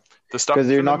 Yeah. Because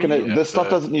you're not going to. This stuff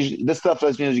doesn't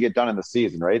usually get done in the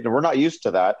season, right? And we're not used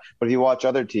to that. But if you watch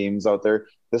other teams out there,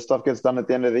 this stuff gets done at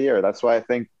the end of the year. That's why I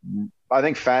think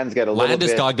fans get a little bit.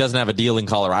 Landeskog doesn't have a deal in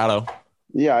Colorado.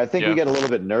 Yeah, I think we get a little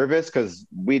bit nervous because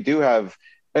we do have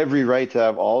every right to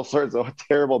have all sorts of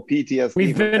terrible PTSD.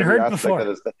 We've been hurt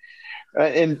before.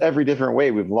 In every different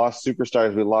way. We've lost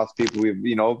superstars. We've lost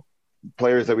people.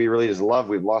 Players that we really just love.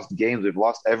 We've lost games. We've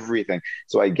lost everything.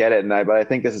 So I get it. But I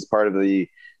think this is part of the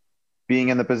being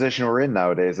in the position we're in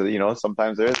nowadays.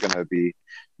 Sometimes there is going to be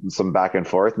some back and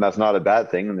forth, and that's not a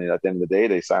bad thing. And at the end of the day,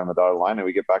 they sign the dotted line and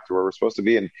we get back to where we're supposed to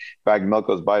be. And Bag Milk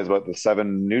goes by is about the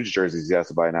 7 Nuge jerseys he has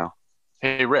to buy now.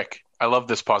 Hey, Rick, I love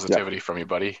this positivity from you,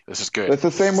 buddy. This is good. It's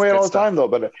the same way all the time, though.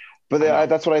 But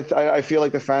that's what I feel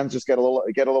like the fans just get a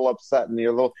little upset and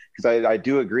because I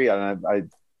do agree. And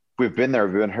we've been there.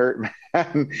 We've been hurt,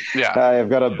 man. Yeah. I've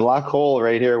got a black hole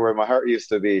right here where my heart used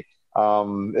to be.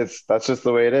 That's just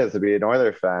the way it is to be an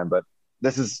Oilers fan. But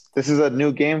this is a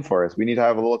new game for us. We need to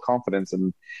have a little confidence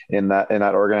in that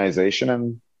organization,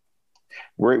 and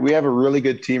we have a really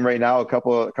good team right now. A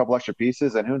couple extra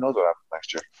pieces, and who knows what happens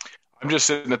next year. I'm just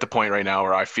sitting at the point right now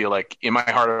where I feel like, in my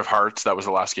heart of hearts, that was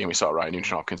the last game we saw Ryan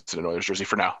Nugent-Hopkins in an Oilers jersey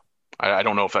for now. I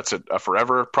don't know if that's a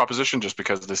forever proposition just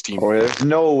because this team. There's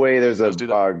no way there's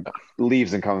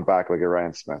leaves and comes back like a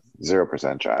Ryan Smith.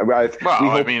 0% chance.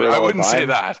 I wouldn't say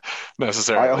that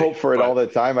necessarily. I hope for it all the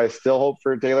time. I still hope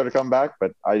for Taylor to come back,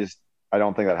 but I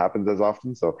don't think that happens as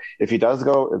often. So if he does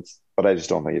go, but I just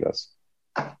don't think he does.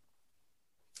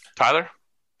 Tyler?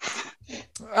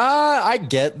 I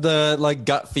get the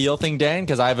gut feel thing, Dan,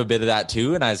 because I have a bit of that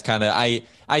too. And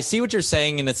I see what you're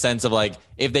saying in the sense of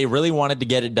if they really wanted to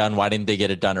get it done, why didn't they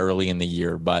get it done early in the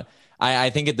year? But I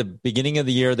think at the beginning of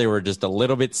the year, they were just a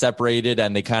little bit separated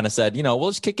and they kind of said, we'll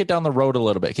just kick it down the road a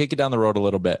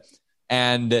little bit.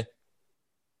 And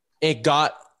it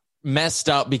got messed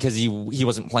up because he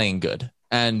wasn't playing good.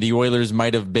 And the Oilers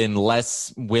might have been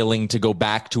less willing to go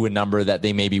back to a number that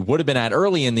they maybe would have been at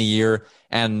early in the year.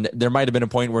 And there might have been a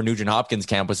point where Nugent-Hopkins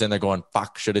camp was in there going,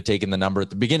 fuck, should have taken the number at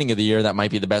the beginning of the year. That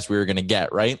might be the best we were going to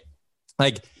get, right?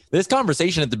 This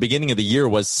conversation at the beginning of the year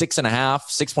was 6.5,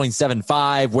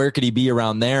 6.75. Where could he be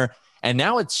around there? And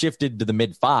now it's shifted to the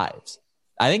mid 5s.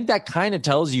 I think that kind of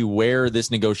tells you where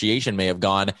this negotiation may have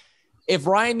gone. If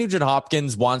Ryan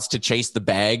Nugent-Hopkins wants to chase the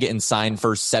bag and sign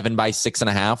for 7 by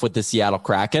 6.5 with the Seattle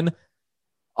Kraken,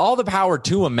 all the power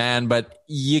to him, man. But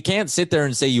you can't sit there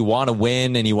and say you want to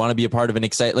win and you want to be a part of an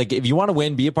exciting, if you want to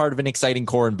win, be a part of an exciting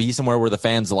core and be somewhere where the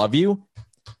fans love you,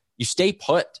 you stay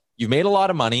put. You've made a lot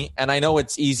of money. And I know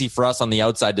it's easy for us on the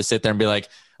outside to sit there and be like,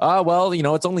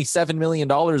 it's only $7 million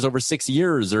over 6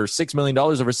 years or $6 million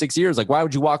over 6 years. Why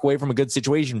would you walk away from a good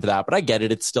situation for that? But I get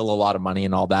it. It's still a lot of money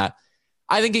and all that.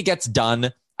 I think it gets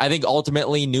done. I think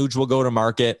ultimately Nuge will go to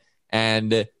market,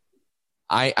 and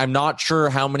I'm not sure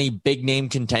how many big name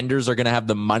contenders are going to have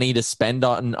the money to spend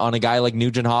on a guy like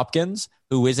Nugent-Hopkins,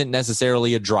 who isn't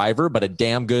necessarily a driver, but a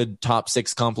damn good top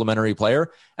 6 complementary player.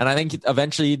 And I think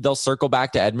eventually they'll circle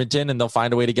back to Edmonton and they'll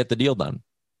find a way to get the deal done.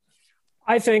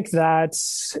 I think that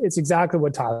it's exactly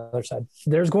what Tyler said.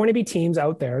 There's going to be teams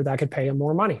out there that could pay him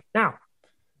more money. Now,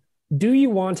 do you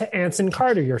want to Anson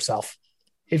Carter yourself?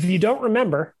 If you don't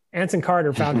remember, Anson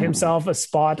Carter found himself a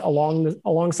spot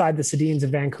alongside the Sedins of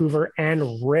Vancouver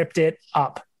and ripped it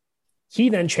up. He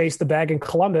then chased the bag in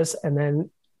Columbus, and then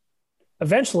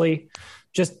eventually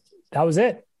that was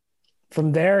it.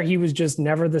 From there, he was just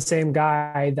never the same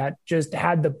guy that just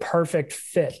had the perfect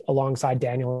fit alongside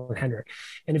Daniel and Henrik.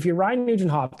 And if you're Ryan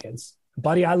Nugent-Hopkins,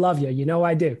 buddy, I love you. You know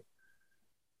I do.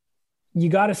 You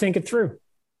got to think it through.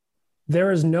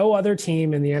 There is no other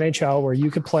team in the NHL where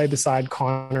you could play beside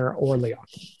Connor or Leon.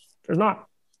 There's not.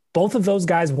 Both of those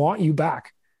guys want you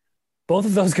back. Both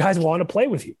of those guys want to play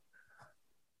with you.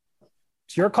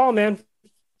 It's your call, man.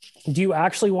 Do you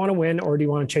actually want to win or do you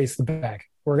want to chase the bag?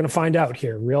 We're going to find out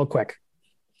here real quick.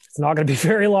 It's not going to be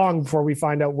very long before we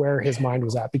find out where his mind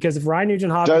was at. Because if Ryan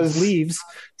Nugent-Hopkins leaves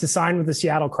to sign with the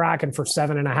Seattle Kraken for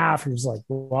 7.5, he's like,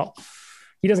 well,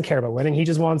 he doesn't care about winning. He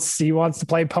wants to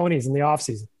play ponies in the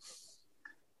offseason.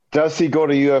 Does he go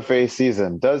to UFA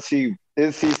season? Is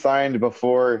he signed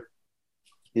before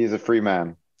he's a free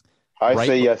man? I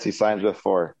say yes, he signs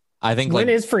before. I think when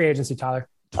is free agency, Tyler?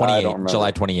 28,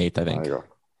 July 28th, I think.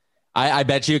 I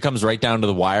bet you it comes right down to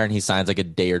the wire and he signs like a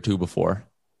day or two before.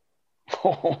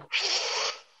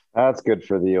 That's good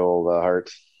for the old heart.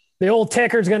 The old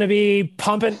ticker's going to be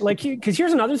pumping. Because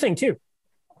here's another thing too.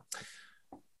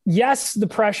 Yes, the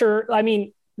pressure. I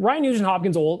mean, Ryan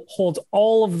Nugent-Hopkins holds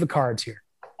all of the cards here.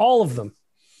 All of them.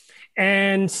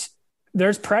 And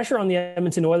there's pressure on the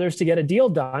Edmonton Oilers to get a deal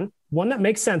done. One that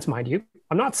makes sense, mind you.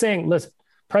 I'm not saying, listen,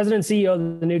 President and CEO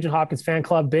of the Nugent-Hopkins fan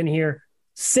club, been here,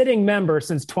 sitting member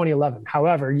since 2011.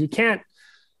 However, you can't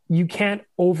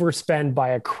overspend by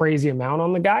a crazy amount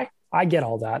on the guy. I get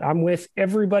all that. I'm with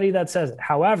everybody that says it.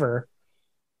 However,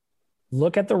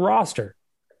 look at the roster.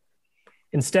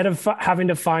 Instead of having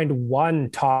to find one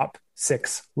top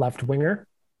 6 left winger,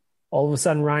 all of a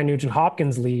sudden Ryan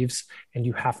Nugent-Hopkins leaves and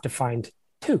you have to find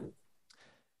 2.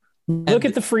 Look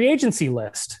at the free agency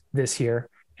list this year,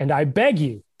 and I beg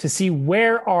you to see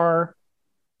where are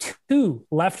 2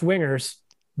 left wingers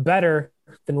better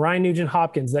than Ryan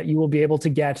Nugent-Hopkins that you will be able to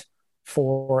get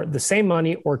for the same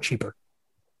money or cheaper.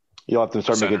 You'll have to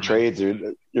start making trades.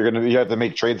 You have to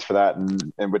make trades for that,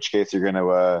 and in which case you're going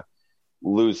to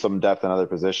lose some depth in other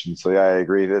positions. So yeah, I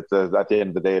agree that at the end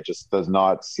of the day, it just does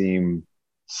not seem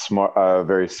smart. A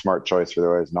very smart choice for the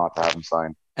Oilers not to have him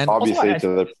sign. And obviously, to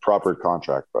the proper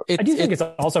contract. But I do think it's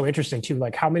also interesting too,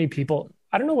 like how many people.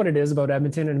 I don't know what it is about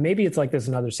Edmonton, and maybe it's like this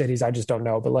in other cities. I just don't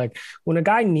know. But like when a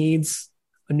guy needs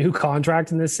a new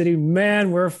contract in this city,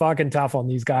 man, we're fucking tough on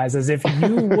these guys. As if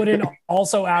you wouldn't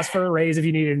also ask for a raise if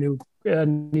you need a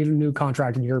new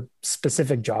contract in your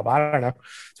specific job. I don't know.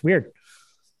 It's weird.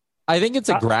 I think it's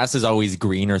a grass is always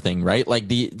greener thing, right? Like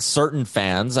the certain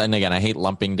fans, and again, I hate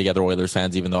lumping together Oilers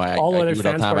fans, even though I do it all the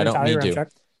time. I don't need to.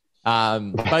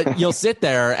 But you'll sit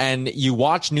there and you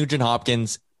watch Nugent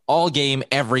Hopkins all game,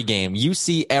 every game. You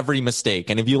see every mistake.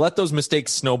 And if you let those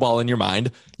mistakes snowball in your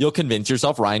mind, you'll convince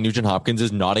yourself Ryan Nugent Hopkins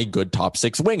is not a good top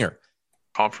 6 winger.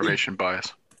 Confirmation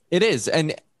bias. It is.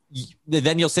 And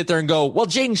then you'll sit there and go, well,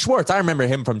 Jaden Schwartz, I remember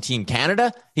him from Team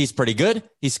Canada. He's pretty good.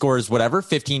 He scores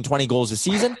 15, 20 goals a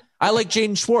season. I like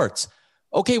Jaden Schwartz.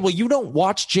 Okay, well, you don't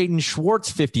watch Jaden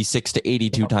Schwartz 56 to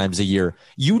 82 times a year.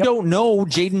 You don't know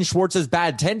Jaden Schwartz's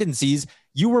bad tendencies.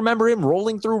 You remember him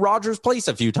rolling through Rogers Place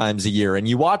a few times a year, and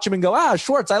you watch him and go,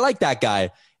 Schwartz, I like that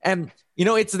guy. And,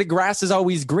 it's the grass is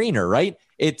always greener, right?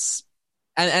 It's,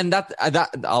 and that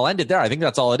I'll end it there. I think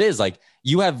that's all it is. Like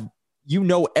you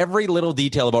know every little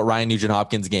detail about Ryan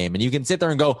Nugent-Hopkins' game, and you can sit there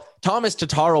and go, Thomas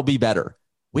Tatar will be better.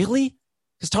 Will he?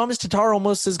 Because Thomas Tatar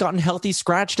almost has gotten healthy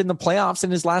scratched in the playoffs in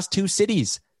his last 2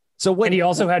 cities. And he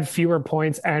also had fewer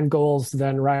points and goals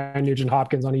than Ryan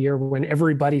Nugent-Hopkins on a year when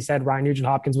everybody said Ryan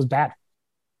Nugent-Hopkins was bad.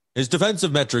 His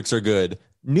defensive metrics are good.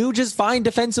 Nuge is fine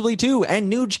defensively too,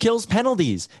 and Nuge kills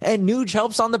penalties, and Nuge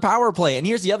helps on the power play. And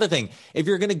here's the other thing. If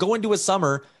you're going to go into a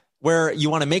summer where you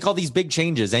want to make all these big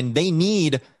changes and they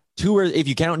need 2 or, if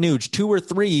you count Nuge, 2 or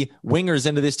 3 wingers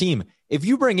into this team, if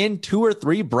you bring in 2 or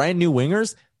 3 brand new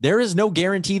wingers, there is no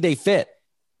guarantee they fit.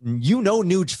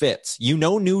 Nuge fits.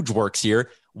 Nuge works here.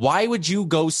 Why would you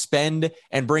go spend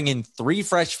and bring in 3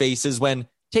 fresh faces when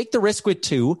take the risk with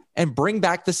 2 and bring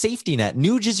back the safety net?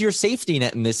 Nuge is your safety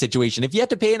net in this situation. If you have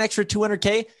to pay an extra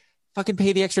 $200K, fucking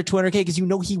pay the extra $200K because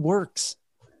he works.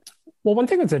 Well, one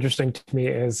thing that's interesting to me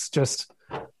is just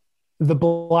the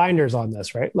blinders on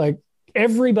this, right? Like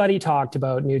everybody talked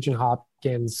about Nugent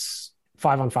Hopkins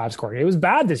 5-on-5 scoring. It was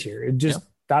bad this year. It just,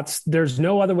 there's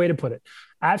no other way to put it.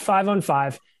 At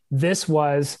 5-on-5, this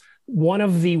was one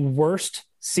of the worst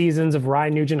seasons of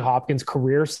Ryan Nugent Hopkins'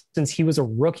 career since he was a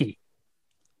rookie.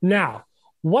 Now,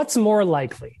 what's more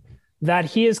likely? That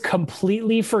he has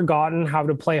completely forgotten how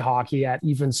to play hockey at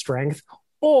even strength,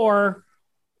 or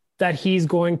that he's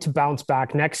going to bounce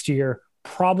back next year,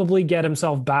 probably get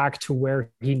himself back to where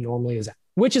he normally is at?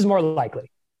 Which is more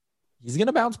likely? He's going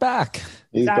to bounce back.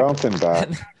 He's bouncing back.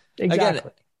 Exactly. Again,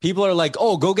 people are like,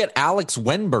 oh, go get Alex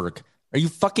Wenberg. Are you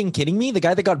fucking kidding me? The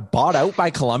guy that got bought out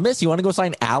by Columbus? You want to go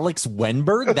sign Alex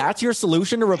Wenberg? That's your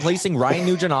solution to replacing Ryan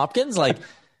Nugent Hopkins? Like,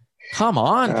 come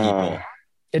on, people.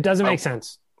 It doesn't make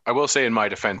sense. I will say in my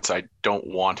defense, I don't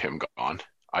want him gone.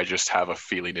 I just have a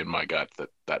feeling in my gut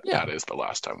that is the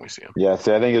last time we see him. Yeah,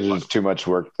 see, I think it's just too much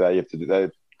work that you have to do.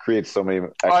 That creates so many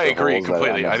extra I agree holes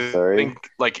completely. I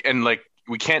think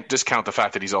we can't discount the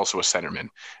fact that he's also a centerman,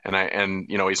 and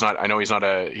he's not. I know he's not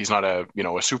a a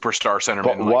superstar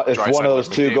centerman. But if one of those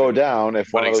two go down,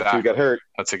 if one of those two get hurt,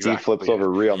 that's exactly he flips over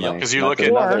real nice. Because you look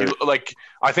at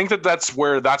I think that's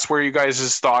where you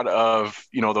guys' thought of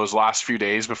those last few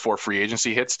days before free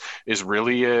agency hits is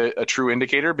really a true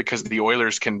indicator, because the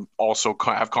Oilers can also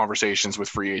have conversations with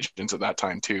free agents at that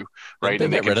time too, right?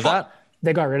 And they get rid of that.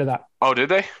 They got rid of that. Oh, did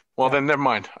they? Well, then never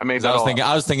mind. I was thinking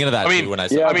of that too when I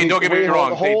said. I mean, don't get me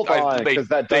wrong.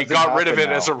 They got rid of it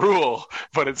as a rule,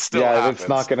 but it's still happens. It's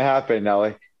not going to happen,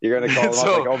 Nelly. You're going to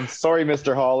call them I'm sorry,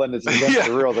 Mr. Holland. It's against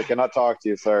the rules. I cannot talk to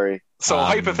you. Sorry. So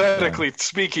hypothetically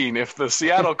speaking, if the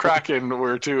Seattle Kraken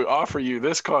were to offer you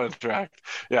this contract,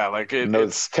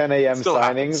 those 10 a.m. signings,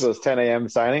 happens. Those 10 a.m.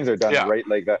 signings are done right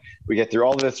like that. We get through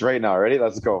all of this right now. Ready?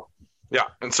 Let's go. Yeah,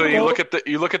 and so you look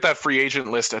at that free agent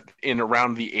list in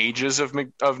around the ages of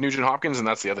Nugent Hopkins, and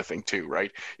that's the other thing too,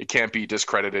 right? It can't be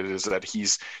discredited is that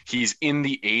he's in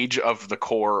the age of the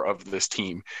core of this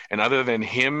team, and other than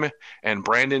him and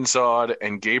Brandon Saad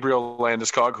and Gabriel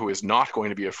Landeskog, who is not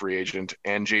going to be a free agent,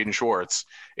 and Jaden Schwartz,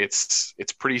 it's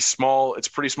pretty small. It's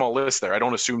a pretty small list there. I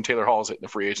don't assume Taylor Hall is hitting the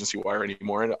free agency wire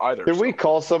anymore either. Can we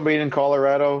call somebody in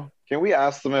Colorado? Can we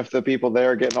ask them if the people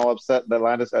there are getting all upset that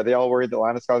are they all worried that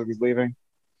Landeskog is leaving?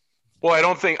 Well,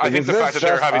 I think the fact that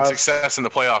they're having success in the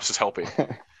playoffs is helping.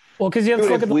 Well, because you have to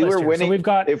look at the list here.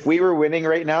 So if we were winning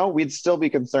right now, we'd still be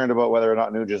concerned about whether or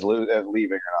not Nugent's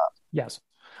leaving or not. Yes.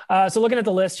 So looking at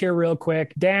the list here real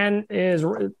quick, this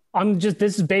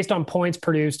is based on points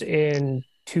produced in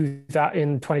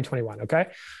 2021. Okay.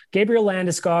 Gabriel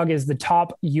Landeskog is the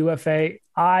top UFA.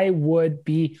 I would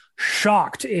be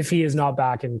shocked if he is not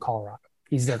back in Colorado.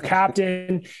 He's their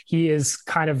captain. He is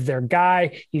kind of their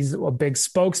guy. He's a big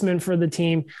spokesman for the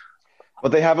team.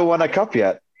 But they haven't won a cup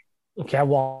yet. Okay,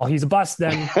 well, he's a bust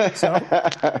then. So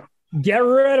get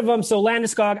rid of him. So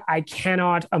Landeskog, I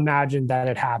cannot imagine that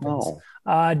it happens.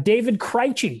 No. David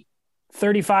Krejci,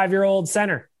 35-year-old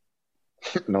center.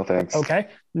 No thanks. Okay,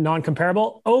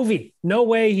 non-comparable. Ovi, no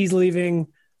way he's leaving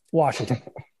Washington.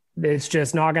 It's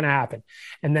just not going to happen.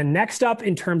 And then next up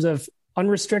in terms of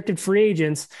unrestricted free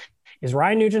agents is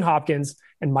Ryan Nugent-Hopkins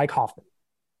and Mike Hoffman.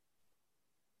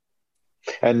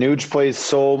 And Nuge plays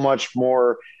so much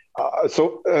more,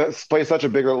 plays such a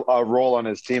bigger role on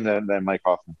his team than Mike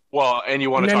Hoffman. Well, and you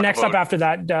want to talk next up after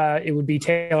that, it would be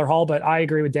Taylor Hall, but I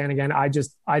agree with Dan again.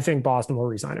 I think Boston will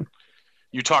re-sign him.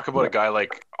 You talk about a guy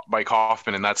like Mike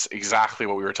Hoffman, and that's exactly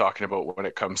what we were talking about when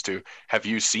it comes to, have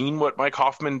you seen what Mike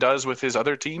Hoffman does with his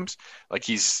other teams? Like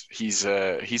he's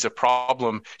a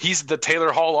problem. He's the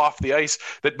Taylor Hall off the ice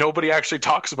that nobody actually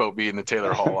talks about being the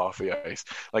Taylor Hall off the ice.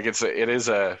 Like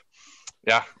I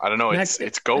don't know.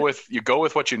 It's go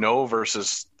with what you know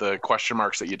versus the question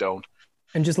marks that you don't.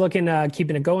 And just looking,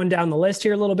 keeping it going down the list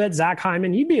here a little bit, Zach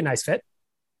Hyman, he'd be a nice fit.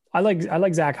 I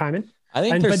like Zach Hyman. I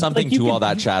think there's something to all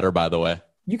that chatter, by the way.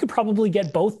 You could probably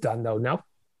get both done, though, no?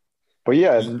 But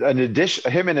yeah, him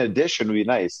in addition would be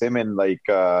nice. Him in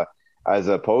as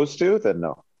opposed to, then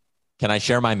no. Can I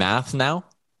share my math now?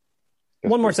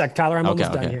 One more sec, Tyler. I'm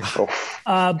almost done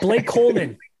here. Blake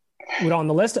Coleman would on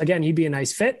the list. Again, he'd be a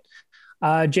nice fit.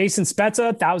 Jason Spezza,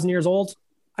 1,000 years old.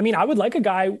 I mean, I would like a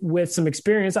guy with some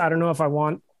experience. I don't know if I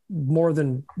want more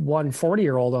than one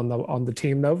 40-year-old on the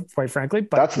team, though, quite frankly.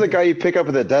 But that's the guy you pick up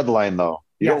at the deadline, though.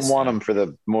 You don't want him for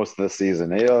the most of the season.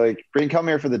 Come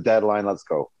here for the deadline. Let's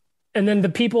go. And then the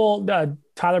people,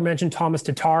 Tyler mentioned Thomas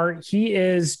Tatar. He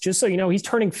is, just so you know, he's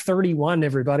turning 31,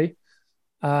 everybody.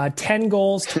 10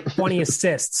 goals, 20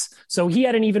 assists. So he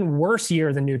had an even worse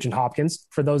year than Nugent Hopkins,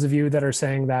 for those of you that are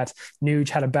saying that Nuge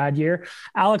had a bad year.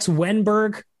 Alex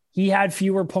Wenberg, he had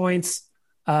fewer points.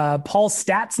 Paul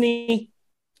Stastny,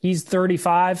 he's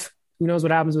 35. Who knows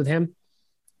what happens with him?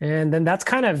 And then that's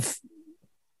kind of...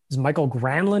 Does Michael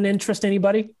Granlund interest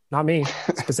anybody? Not me,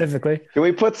 specifically. Can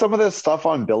we put some of this stuff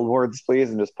on billboards, please,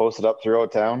 and just post it up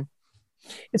throughout town?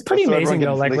 It's pretty amazing,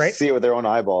 though. Right? See it with their own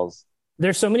eyeballs.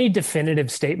 There's so many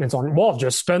definitive statements on, well,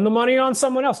 just spend the money on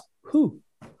someone else. Who?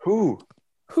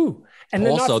 And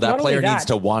then also, that player needs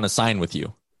to want to sign with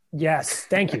you. Yes,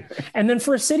 thank you. And then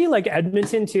for a city like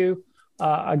Edmonton, too,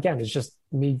 again, it's just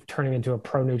me turning into a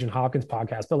pro Nugent Hopkins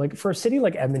podcast, but for a city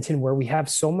like Edmonton, where we have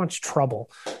so much trouble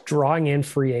drawing in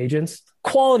free agents,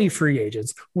 quality free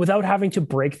agents, without having to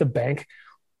break the bank,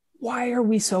 why are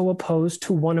we so opposed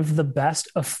to one of the best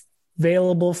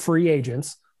available free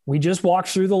agents? We just walked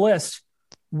through the list.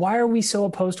 Why are we so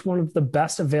opposed to one of the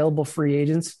best available free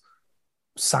agents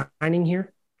signing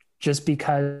here just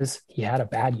because he had a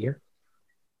bad year?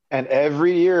 And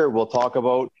every year we'll talk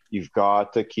about, you've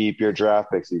got to keep your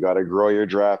draft picks. You got to grow your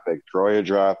draft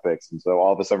picks. And so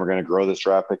all of a sudden we're going to grow this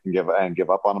draft pick and give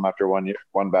up on them after one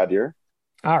bad year.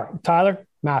 All right, Tyler,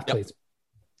 math, please.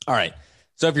 All right.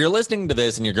 So if you're listening to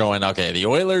this and you're going, okay, the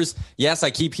Oilers, yes,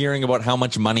 I keep hearing about how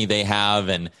much money they have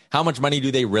and how much money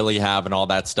do they really have and all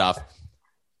that stuff.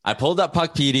 I pulled up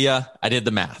Puckpedia. I did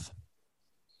the math.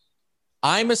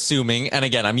 I'm assuming, and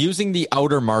again, I'm using the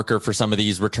outer marker for some of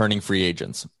these returning free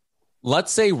agents.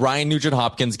 let's say Ryan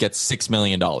Nugent-Hopkins gets $6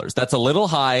 million. That's a little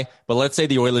high, but let's say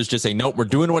the Oilers just say, nope, we're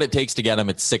doing what it takes to get him.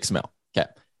 It's $6 million. Okay.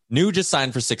 Nuge just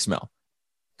signed for $6 million.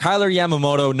 Kyler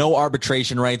Yamamoto, no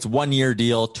arbitration rights, 1-year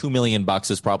deal, $2 million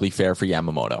is probably fair for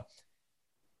Yamamoto.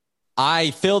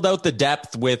 I filled out the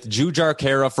depth with Jujhar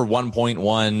Khaira for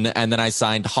 1.1, and then I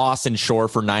signed Haas and Shore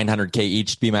for $900K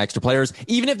each to be my extra players.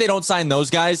 Even if they don't sign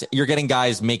those guys, you're getting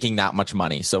guys making that much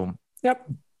money. So, yep.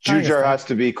 Jujhar has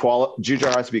to be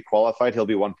qualified. He'll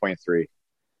be 1.3.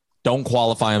 Don't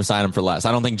qualify him, sign him for less.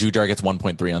 I don't think Jujhar gets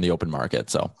 1.3 on the open market.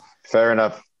 So fair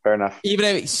enough.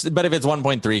 Even if it's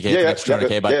 1.3K, it's extra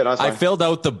 200K. But I filled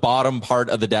out the bottom part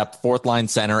of the depth, fourth line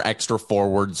center, extra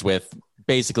forwards with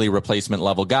basically replacement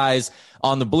level guys.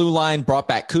 On the blue line, brought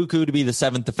back Cuckoo to be the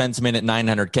 7th defenseman at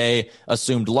 $900K,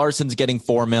 assumed Larson's getting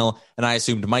 $4 million, and I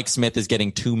assumed Mike Smith is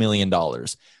getting $2 million.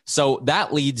 So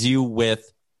that leads you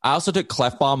with, I also took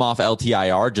Klefbom off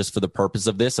LTIR just for the purpose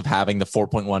of this, of having the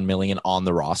 $4.1 million on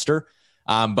the roster.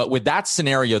 But with that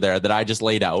scenario there that I just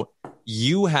laid out,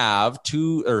 you have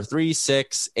 2 or 3,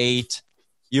 6, 8,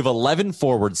 you have 11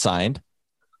 forwards signed,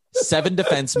 7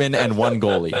 defensemen and 1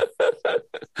 goalie.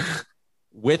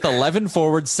 With 11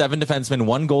 forwards, 7 defensemen,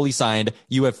 1 goalie signed,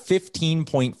 you have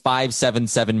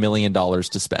 $15.577 million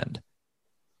to spend.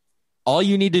 All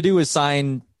you need to do is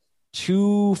sign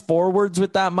 2 forwards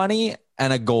with that money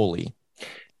and a goalie.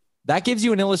 That gives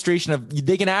you an illustration of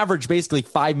they can average basically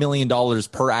 $5 million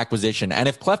per acquisition. And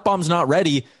if Klefbom's not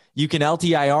ready, you can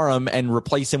LTIR him and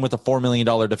replace him with a $4 million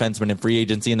defenseman in free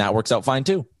agency, and that works out fine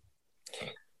too.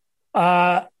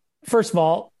 First of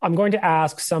all, I'm going to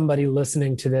ask somebody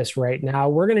listening to this right now.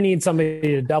 We're going to need somebody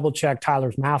to double check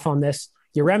Tyler's math on this.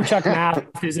 Yaremchuk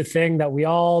math is a thing that we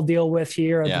all deal with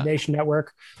here at the Nation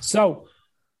Network. So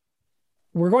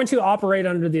we're going to operate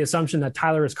under the assumption that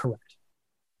Tyler is correct.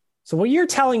 So what you're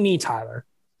telling me, Tyler,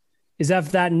 is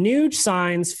if that Nuge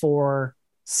signs for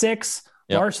 6,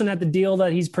 Larson at the deal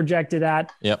that he's projected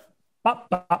at, the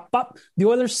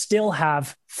Oilers still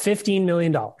have $15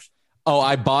 million. Oh,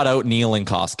 I bought out Neil and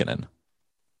Koskinen.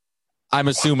 I'm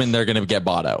assuming they're going to get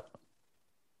bought out.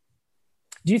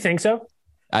 Do you think so?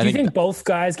 Do you think both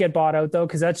guys get bought out, though?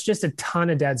 Because that's just a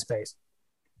ton of dead space.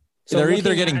 So they're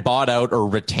either getting bought out or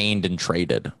retained and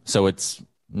traded. So it's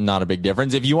not a big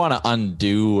difference. If you want to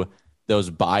undo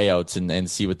those buyouts and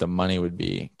see what the money would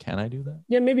be, can I do that?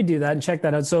 Yeah, maybe do that and check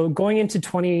that out. So going into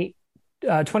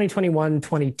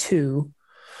 2021-22,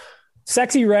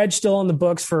 Sexy Reg still on the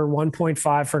books for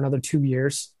 1.5 for another 2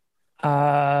 years.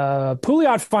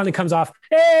 Pouliot finally comes off.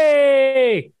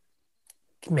 Hey,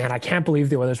 man, I can't believe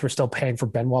the Oilers were still paying for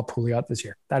Benoit Pouliot this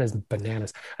year. That is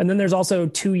bananas. And then there's also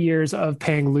 2 years of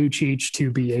paying Lucic to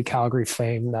be a Calgary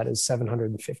Flame. That is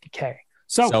 $750K.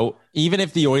 So even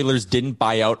if the Oilers didn't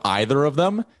buy out either of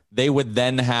them, they would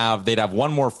then they'd have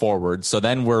 1 more forward. So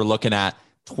then we're looking at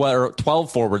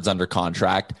 12 forwards under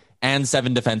contract and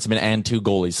 7 defensemen and 2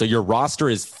 goalies. So your roster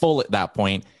is full at that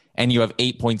point, and you have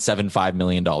 $8.75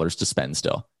 million to spend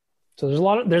still. So there's a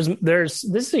lot of, this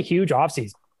is a huge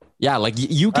offseason. Yeah. Like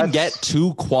you can get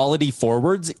 2 quality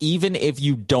forwards, even if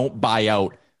you don't buy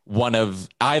out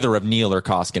either of Neil or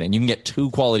Koskinen. You can get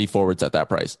 2 quality forwards at that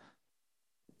price.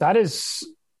 That's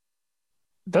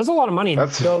a lot of money.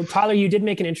 So Tyler, you did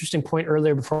make an interesting point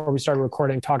earlier before we started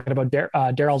recording, talking about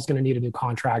Daryl's going to need a new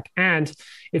contract. And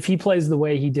if he plays the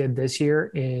way he did this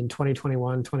year in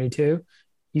 2021-22,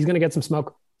 he's going to get some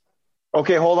smoke.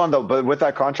 Okay, hold on though. But with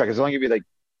that contract, it's only going to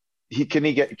be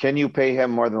can you pay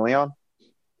him more than Leon?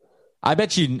 I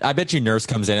bet you Nurse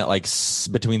comes in at like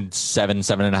between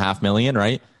 7.5 million,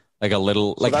 right? Like a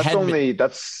little, so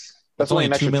that's only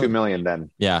an extra $2 million then.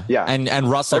 Yeah. And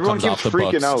Russell everyone comes off the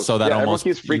books, out. So that almost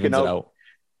keeps freaking out.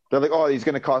 They're like, oh, he's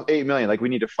going to cost $8 million. Like we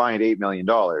need to find $8 million.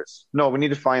 No, we need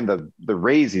to find the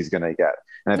raise he's going to get.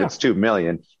 And if it's $2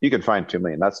 million, you can find $2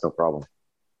 million. That's no problem.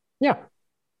 Yeah.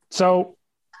 So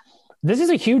this is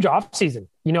a huge offseason.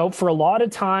 For a lot of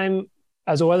time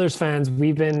as Oilers fans,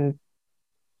 we've been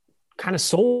kind of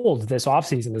sold this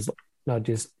offseason as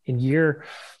just in year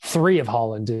 3 of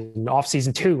Holland in off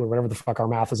season 2 or whatever the fuck our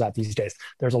math is at these days.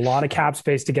 There's a lot of cap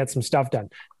space to get some stuff done.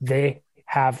 They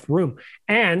have room.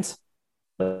 And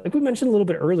like we mentioned a little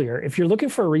bit earlier, if you're looking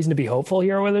for a reason to be hopeful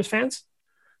here, Oilers fans,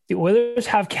 the Oilers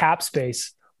have cap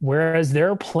space, whereas there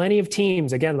are plenty of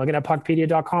teams, again, looking at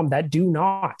puckpedia.com, that do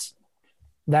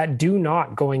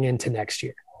not going into next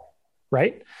year.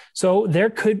 Right. So there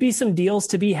could be some deals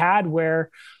to be had where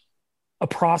a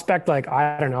prospect like,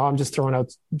 I don't know, I'm just throwing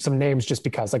out some names just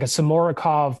because, like a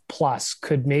Samorukov plus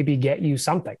could maybe get you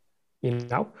something,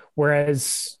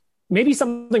 whereas, maybe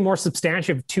something more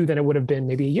substantive too than it would have been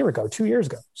maybe a year ago, 2 years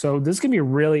ago. So this is going to be a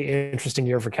really interesting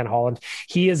year for Ken Holland.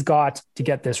 He has got to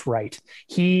get this right.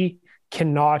 He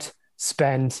cannot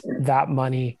spend that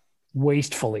money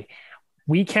wastefully.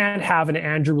 We can't have an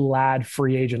Andrew Ladd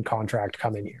free agent contract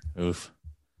come in here. Oof.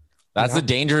 That's a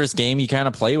dangerous game you kind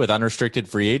of play with unrestricted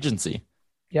free agency.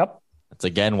 Yep. That's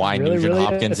again why Nugent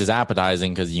Hopkins is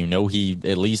appetizing, because you know he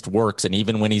at least works, and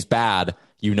even when he's bad,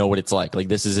 you know what it's like. Like,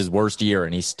 this is his worst year,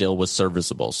 and he still was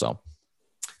serviceable. So,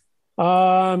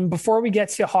 before we get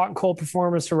to hot and cold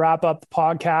performers to wrap up the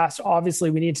podcast,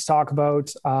 obviously we need to talk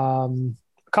about a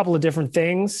couple of different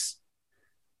things.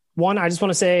 One, I just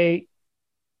want to say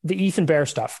the Ethan Bear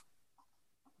stuff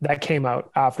that came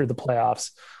out after the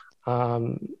playoffs.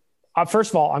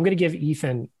 First of all, I'm going to give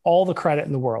Ethan all the credit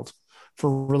in the world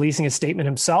for releasing a statement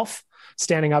himself,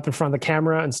 standing up in front of the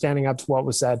camera and standing up to what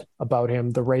was said about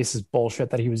him, the racist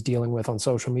bullshit that he was dealing with on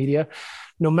social media.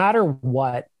 No matter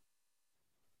what,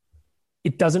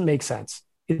 it doesn't make sense.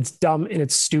 It's dumb and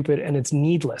it's stupid and it's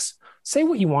needless. Say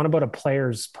what you want about a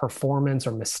player's performance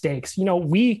or mistakes. You know,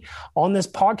 we, on this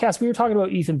podcast, we were talking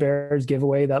about Ethan Bear's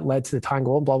giveaway that led to the tying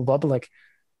goal, blah, blah, blah. But like,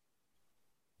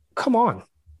 come on,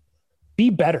 be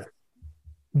better.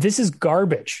 This is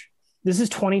garbage. This is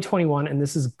 2021 and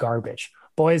this is garbage.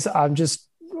 Boys, I'm just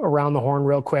around the horn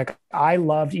real quick. I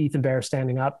loved Ethan Bear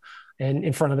standing up and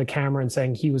in front of the camera and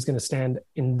saying he was going to stand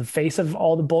in the face of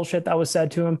all the bullshit that was said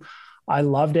to him. I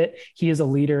loved it. He is a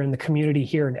leader in the community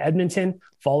here in Edmonton,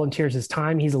 volunteers his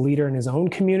time. He's a leader in his own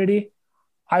community.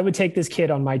 I would take this kid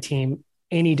on my team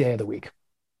any day of the week,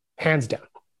 hands down.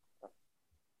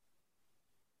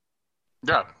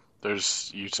 Yeah,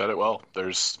 you said it well.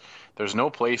 There's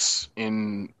no place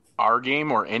in our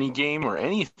game or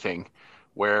anything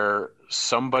where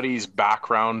somebody's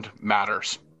background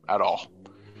matters at all.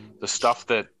 The stuff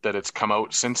that it's come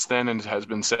out since then and has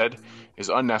been said is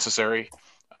unnecessary.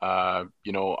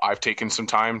 I've taken some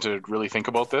time to really think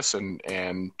about this and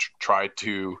tried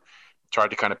to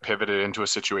kind of pivot it into a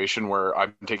situation where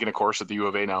I'm taking a course at the U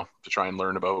of A now to try and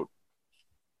learn about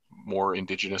more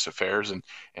Indigenous affairs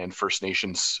and First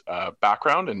Nations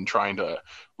background, and trying to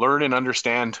learn and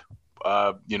understand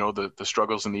the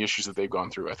struggles and the issues that they've gone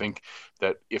through. I think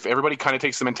that if everybody kind of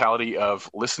takes the mentality of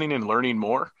listening and learning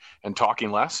more and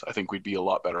talking less, I think we'd be a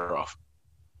lot better off.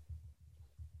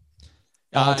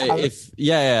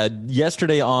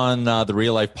 Yesterday on the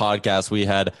Real Life podcast, we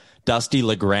had Dusty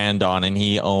Legrand on, and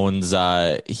he owns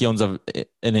an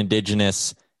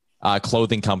Indigenous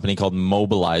clothing company called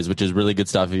Mobilize, which is really good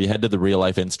stuff. If you head to the Real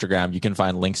Life Instagram, you can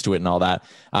find links to it and all that.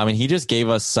 And he just gave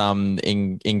us some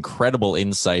incredible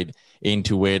insight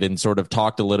into it and sort of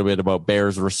talked a little bit about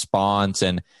Bear's response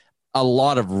and a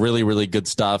lot of really, really good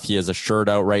stuff. He has a shirt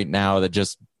out right now that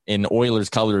just in Oilers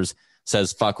colors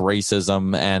says fuck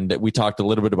racism. And we talked a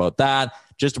little bit about that,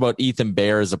 just about Ethan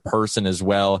Bear as a person as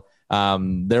well.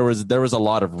 There was a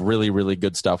lot of really, really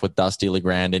good stuff with Dusty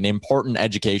Legrand and important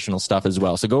educational stuff as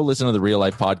well. So go listen to the Real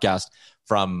Life podcast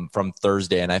from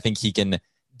Thursday. And I think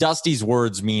Dusty's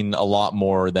words mean a lot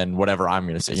more than whatever I'm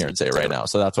going to sit here and say right now.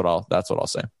 So that's what I'll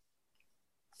say.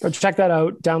 Go check that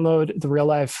out. Download the Real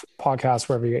Life podcast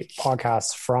wherever you get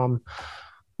podcasts from.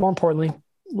 More importantly,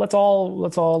 let's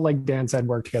all, like Dan said,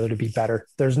 work together to be better.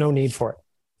 There's no need for it.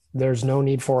 There's no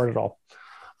need for it at all.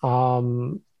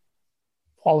 All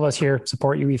of us here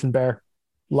support you, Ethan Bear.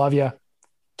 Love you.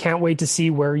 Can't wait to see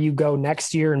where you go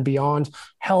next year and beyond.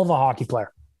 Hell of a hockey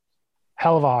player.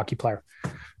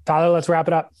 Tyler, let's wrap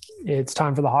it up. It's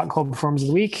time for the hot and cold performance of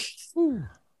the week. Go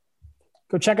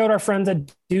check out our friends at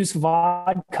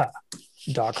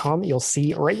deucevodka.com. You'll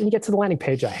see right when you get to the landing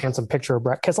page a handsome picture of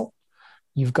Brett Kissel.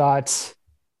 You've got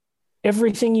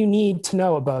everything you need to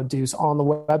know about Deuce on the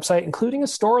website, including a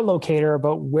store locator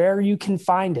about where you can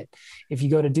find it. If you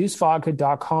go to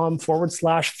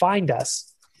deucevodka.com/find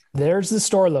us, there's the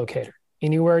store locator.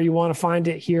 Anywhere you want to find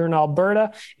it here in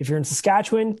Alberta. If you're in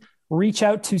Saskatchewan, reach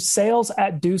out to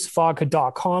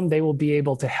sales@deucevodka.com. They will be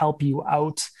able to help you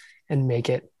out and make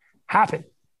it happen.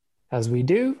 As we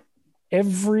do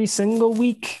every single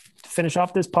week. To finish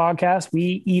off this podcast,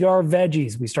 we eat our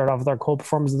veggies. We start off with our cold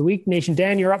performance of the week. Nation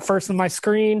Dan, you're up first on my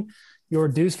screen. Your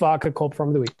Deuce Vodka cold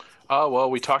performance of the week.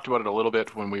 Well, we talked about it a little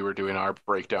bit when we were doing our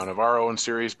breakdown of our own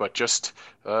series, but just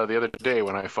the other day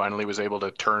when I finally was able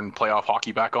to turn playoff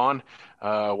hockey back on,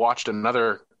 watched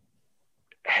another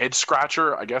head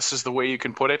scratcher, I guess is the way you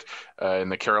can put it, in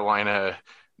the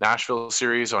Carolina-Nashville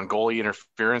series on goalie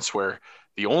interference, where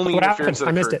the only interference that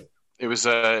occurred, I missed it. It was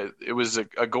a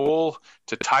goal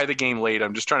to tie the game late.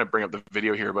 I'm just trying to bring up the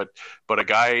video here, but a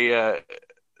guy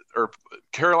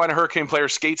Carolina Hurricane player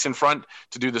skates in front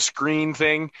to do the screen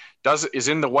thing, is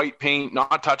in the white paint,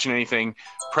 not touching anything.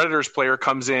 Predators player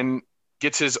comes in,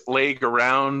 gets his leg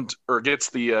around, or gets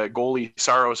the goalie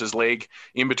Saros' leg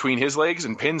in between his legs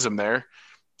and pins him there.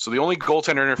 So the only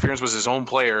goaltender interference was his own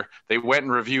player. They went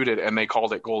and reviewed it, and they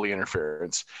called it goalie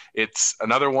interference. It's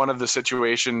another one of the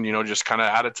situation, just kind of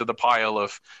added to the pile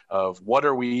of what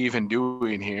are we even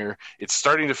doing here? It's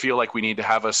starting to feel like we need to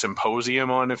have a symposium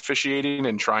on officiating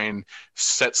and try and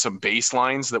set some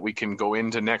baselines that we can go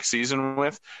into next season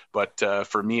with. But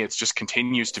for me, it just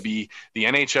continues to be the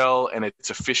NHL and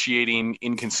its officiating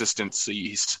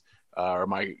inconsistencies are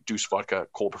my Deuce Vodka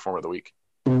cold performer of the week.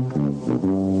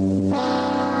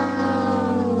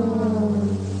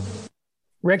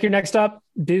 Rick, you're next up.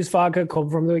 Deuce Vodka, cold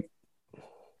performer of the week.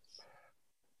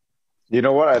 You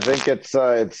know what? I think it's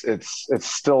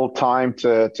still time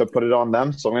to put it on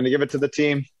them. So I'm going to give it to the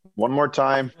team one more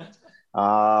time.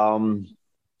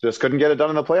 Just couldn't get it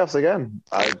done in the playoffs again.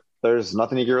 There's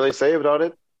nothing you can really say about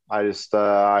it. I just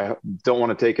I don't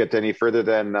want to take it any further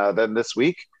than this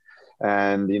week.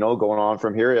 And going on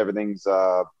from here, everything's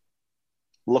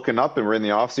looking up, and we're in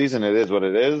the off season. It is what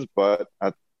it is. But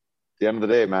at the end of the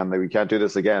day, man, we can't do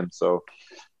this again. So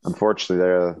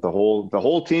unfortunately, the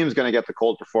whole team's going to get the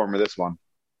cold performer this one.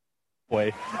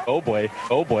 Oh boy.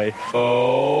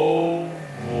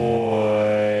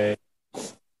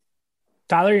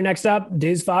 Tyler, you're next up.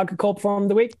 Deuce Vodka, cold performer of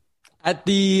the week. At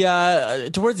the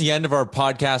towards the end of our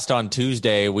podcast on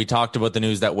Tuesday, we talked about the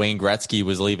news that Wayne Gretzky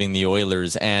was leaving the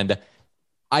Oilers, and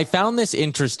I found this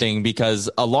interesting because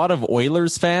a lot of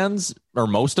Oilers fans, or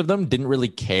most of them, didn't really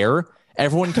care.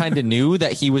 Everyone kind of knew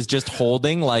that he was just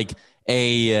holding like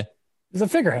It was a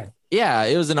figurehead. Yeah,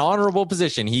 it was an honorable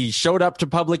position. He showed up to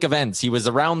public events. He was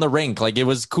around the rink. Like, it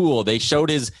was cool. They showed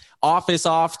his office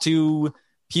off to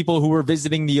people who were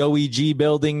visiting the OEG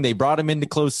building. They brought him in to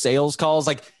close sales calls.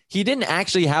 Like, he didn't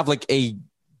actually have like a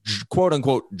quote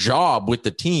unquote job with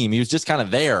the team. He was just kind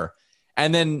of there.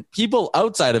 And then people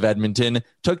outside of Edmonton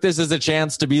took this as a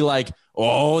chance to be like,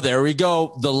 oh, there we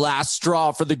go. The last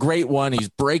straw for the great one. He's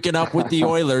breaking up with the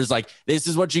Oilers. Like, this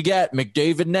is what you get.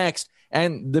 McDavid next.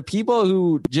 And the people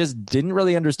who just didn't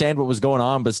really understand what was going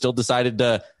on, but still decided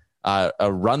to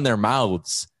run their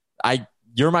mouths.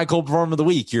 You're my cold performer of the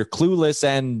week. You're clueless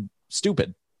and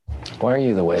stupid. Why are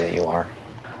you the way that you are?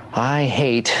 I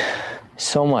hate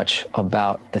so much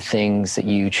about the things that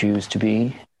you choose to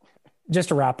be. Just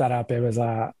to wrap that up,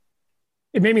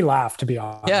 it made me laugh, to be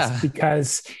honest. Yeah.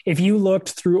 Because if you looked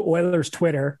through Oilers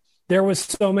Twitter, there was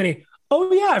so many, oh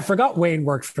yeah, I forgot Wayne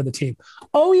worked for the team.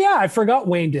 Oh yeah, I forgot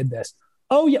Wayne did this.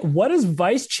 Oh yeah, what does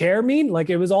vice chair mean? Like,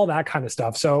 it was all that kind of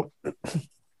stuff. So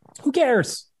who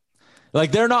cares?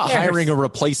 Like, they're not hiring a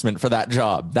replacement for that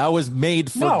job. That was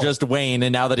made for just Wayne.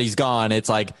 And now that he's gone, it's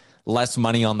like less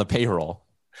money on the payroll.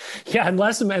 Yeah,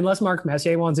 unless Mark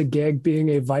Messier wants a gig being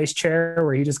a vice chair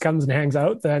where he just comes and hangs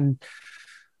out, then,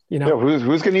 Yeah,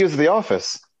 who's going to use the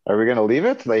office? Are we going to leave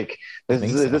it? Like,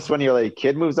 is this when your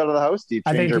kid moves out of the house? Do you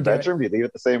change your bedroom? Do you leave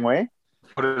it the same way?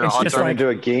 Put it into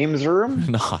a games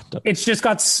room? It's just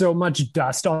got so much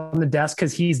dust on the desk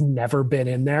because he's never been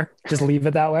in there. Just leave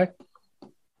it that way.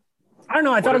 I don't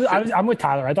know. I'm with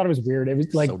Tyler. I thought it was weird. It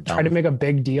was like trying to make a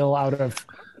big deal out of.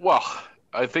 Well,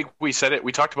 I think we said it.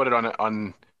 We talked about it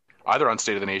on either on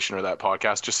State of the Nation or that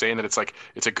podcast, just saying that it's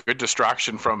a good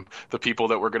distraction from the people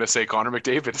that were going to say Connor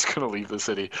McDavid is going to leave the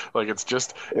city. Like,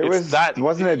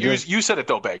 wasn't it? You said it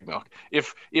though, Bag Milk.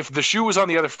 If the shoe was on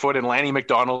the other foot and Lanny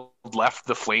McDonald left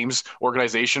the Flames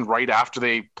organization right after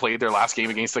they played their last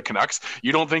game against the Canucks,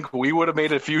 you don't think we would have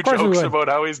made a few jokes about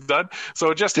how he's done?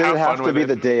 So just did have it have fun to be it.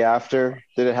 The day after?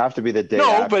 Did it have to be the day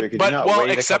no, after?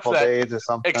 Except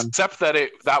that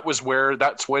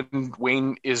that's when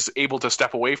Wayne is able to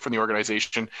step away from the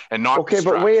organization and not. Okay,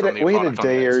 but wait a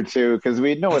day or two, because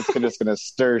we know it's just going to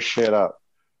stir shit up.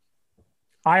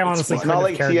 I honestly, it's not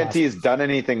like TNT's done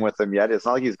anything with him yet. It's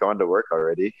not like he's gone to work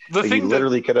already. He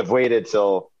literally could have waited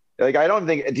till. Like, I don't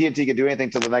think TNT can do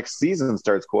anything till the next season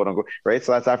starts, quote unquote, right?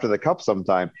 So that's after the Cup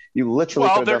sometime. You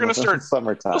literally they're going to start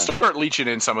summertime. They'll start leeching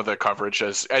in some of the coverage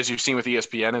as you've seen with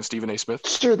ESPN and Stephen A. Smith.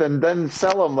 Sure, then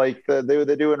sell them like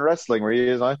they do in wrestling, where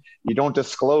you don't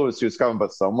disclose who's coming,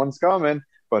 but someone's coming.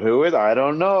 But who is? I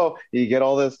don't know. You get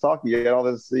all this talk, you get all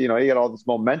this, you get all this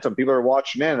momentum. People are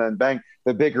watching in, and bang,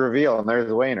 the big reveal, and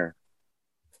there's Wayner.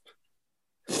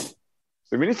 So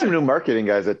we need some new marketing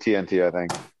guys at TNT, I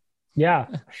think. Yeah.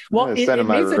 Well, send him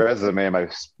my resume,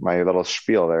 my little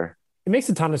spiel there. It makes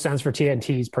a ton of sense for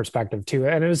TNT's perspective too.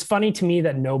 And it was funny to me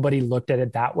that nobody looked at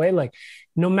it that way. Like,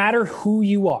 no matter who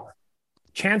you are,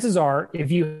 chances are,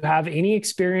 if you have any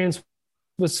experience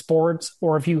with sports,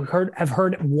 or if you have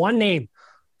heard one name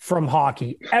from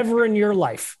hockey ever in your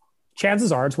life,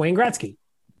 chances are it's Wayne Gretzky.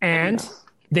 And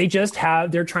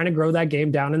they're trying to grow that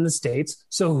game down in the States.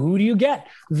 So who do you get?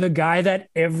 The guy that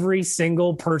every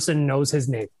single person knows his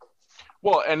name.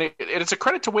 Well, and it's a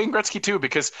credit to Wayne Gretzky too,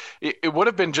 because it would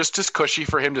have been just as cushy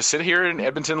for him to sit here in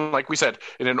Edmonton, like we said,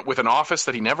 with an office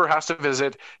that he never has to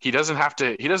visit. He doesn't have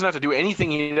to do anything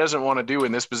he doesn't want to do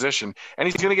in this position, and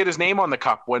he's going to get his name on the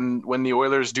cup when the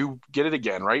Oilers do get it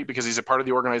again, right? Because he's a part of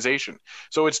the organization.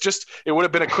 So it would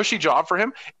have been a cushy job for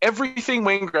him. Everything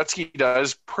Wayne Gretzky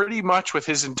does, pretty much with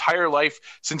his entire life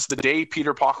since the day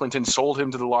Peter Pocklington sold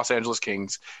him to the Los Angeles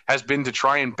Kings, has been to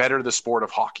try and better the sport of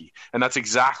hockey, and that's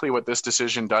exactly what this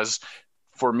decision does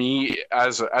for me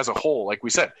as a whole. Like we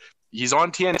said, he's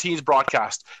on TNT's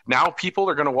broadcast. Now people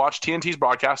are going to watch TNT's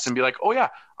broadcast and be like, oh yeah,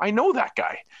 I know that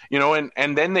guy,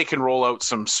 and then they can roll out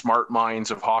some smart minds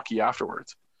of hockey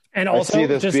afterwards. And also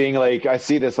I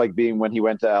see this being when he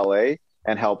went to LA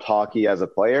and helped hockey as a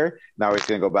player. Now he's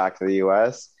going to go back to the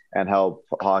US and help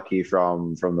hockey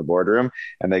from the boardroom,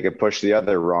 and they could push the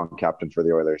other wrong captain for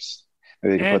the Oilers.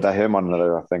 Maybe they can put him on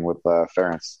another thing with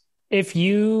Ference. If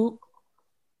you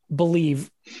believe,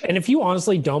 and if you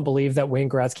honestly don't believe that Wayne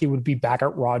Gretzky would be back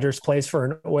at Rogers Place for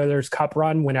an Oilers Cup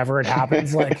run whenever it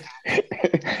happens, like,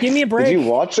 give me a break. Did you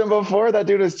watch him before? That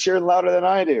dude is cheering louder than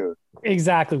I do.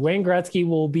 Exactly. Wayne Gretzky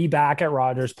will be back at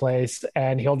Rogers Place,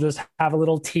 and he'll just have a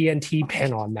little TNT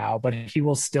pin on now, but he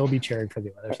will still be cheering for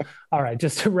the Oilers. All right,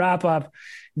 just to wrap up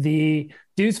the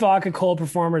Deuce Vodka Cold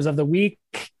Performers of the Week.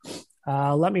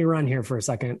 Let me run here for a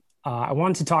second. I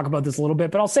wanted to talk about this a little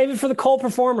bit, but I'll save it for the Cold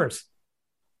Performers.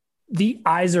 The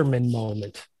Yzerman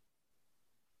moment.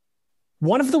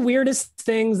 One of the weirdest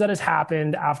things that has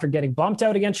happened after getting bumped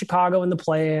out against Chicago in the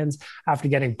play-ins, after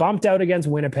getting bumped out against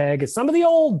Winnipeg, is some of the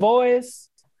old boys,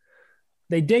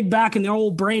 they dig back in their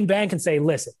old brain bank and say,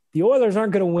 listen, the Oilers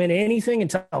aren't going to win anything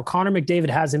until Connor McDavid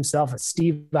has himself a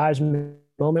Steve Yzerman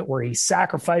moment where he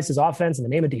sacrifices offense in the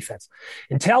name of defense.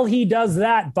 Until he does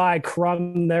that, by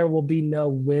crumb, there will be no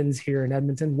wins here in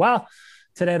Edmonton. Well,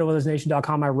 today at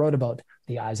OilersNation.com, I wrote about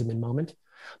the Yzerman moment.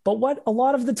 But what a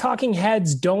lot of the talking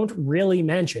heads don't really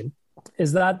mention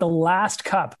is that the last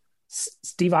cup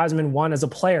Steve Yzerman won as a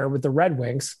player with the Red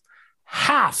Wings,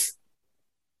 half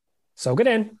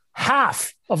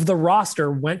of the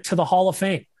roster went to the Hall of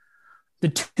Fame. The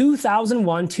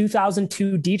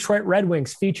 2001-2002 Detroit Red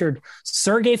Wings featured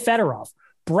Sergei Fedorov,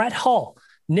 Brett Hull,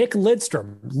 Nick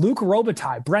Lidstrom, Luc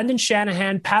Robitaille, Brendan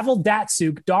Shanahan, Pavel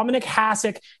Datsyuk, Dominik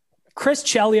Hasek, Chris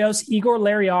Chelios, Igor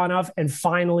Larionov, and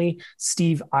finally,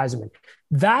 Steve Yzerman.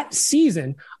 That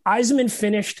season, Yzerman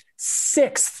finished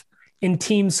 6th in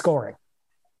team scoring,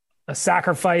 a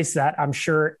sacrifice that I'm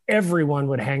sure everyone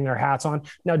would hang their hats on.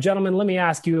 Now, gentlemen, let me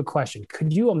ask you a question.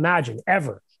 Could you imagine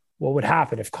ever what would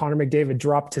happen if Connor McDavid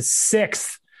dropped to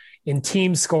 6th in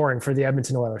team scoring for the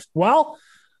Edmonton Oilers? Well,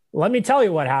 let me tell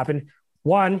you what happened.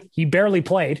 1, he barely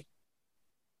played.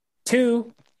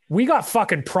 2, we got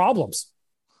fucking problems.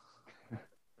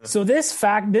 So this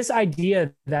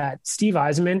idea that Steve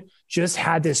Yzerman just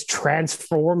had this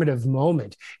transformative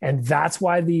moment, and that's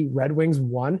why the Red Wings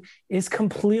won, is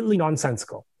completely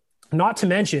nonsensical. Not to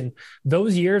mention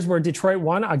those years where Detroit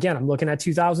won, again, I'm looking at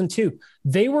 2002.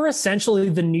 They were essentially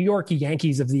the New York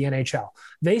Yankees of the NHL.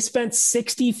 They spent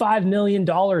 $65 million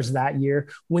that year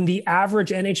when the average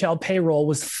NHL payroll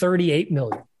was $38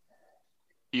 million.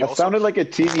 That sounded like a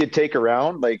team you'd take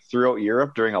around like throughout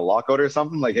Europe during a lockout or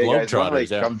something. Like, hey guys, want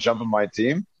to come jump on my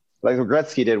team? Like what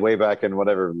Gretzky did way back in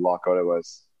whatever lockout it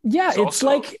was. Yeah, it's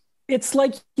like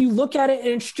you look at it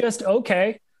and it's just,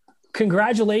 okay,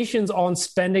 congratulations on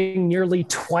spending nearly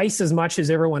twice as much as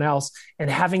everyone else and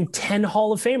having 10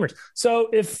 Hall of Famers. So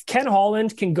if Ken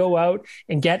Holland can go out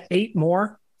and get 8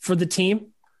 more for the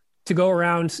team to go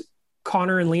around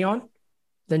Connor and Leon,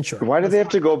 then sure. Why do they have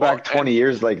to go back 20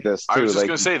 years like this, too? I was just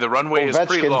going to say, the runway is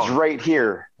pretty long. right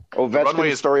here.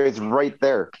 Ovechkin's story is right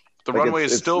there. The runway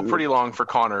is still pretty long for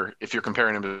Connor if you're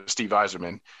comparing him to Steve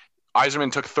Yzerman.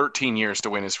 Yzerman took 13 years to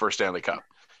win his first Stanley Cup.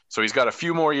 So he's got a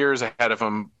few more years ahead of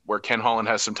him where Ken Holland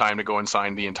has some time to go and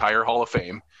sign the entire Hall of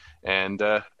Fame. And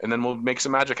then we'll make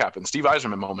some magic happen. Steve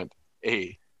Yzerman moment.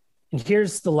 Hey. And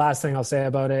here's the last thing I'll say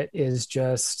about it is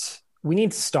just we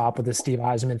need to stop with the Steve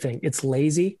Yzerman thing. It's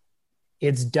lazy.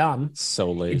 It's dumb.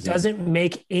 So lazy. It doesn't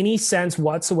make any sense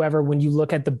whatsoever when you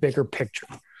look at the bigger picture.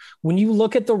 When you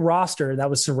look at the roster that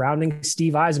was surrounding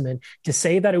Steve Yzerman, to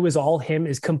say that it was all him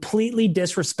is completely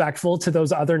disrespectful to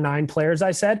those other 9 players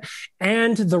I said,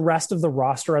 and the rest of the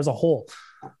roster as a whole.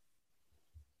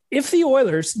 If the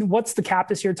Oilers, what's the cap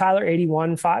this year, Tyler?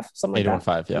 81.5, something like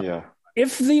that? 81.5, yeah.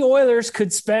 if the Oilers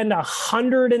could spend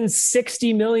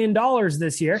 $160 million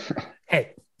this year,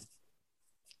 hey,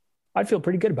 I'd feel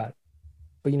pretty good about it.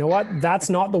 But you know what? That's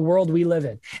not the world we live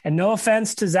in. And no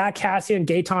offense to Zach Kassian,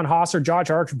 Gaetan Haas, or Josh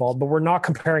Archibald, but we're not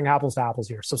comparing apples to apples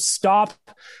here. So stop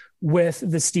with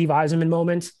the Steve Yzerman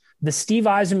moment. The Steve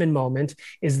Yzerman moment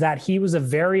is that he was a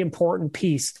very important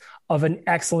piece of an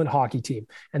excellent hockey team.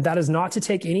 And that is not to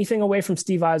take anything away from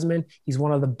Steve Yzerman. He's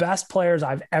one of the best players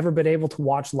I've ever been able to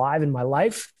watch live in my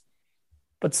life.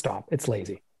 But stop. It's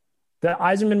lazy. The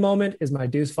Yzerman moment is my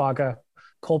Deuce Vodka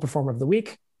cold performer of the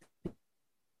week.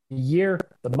 The year,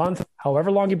 the month,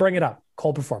 however long you bring it up.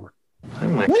 Cold performer.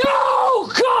 No,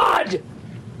 God!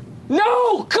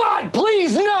 No, God,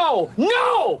 please, no!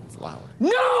 No!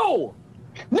 No!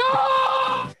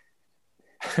 No!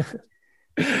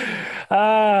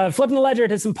 Flipping the ledger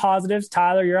to some positives.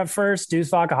 Tyler, you're up first. Deuce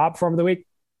Vodka hot performer of the week.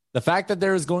 The fact that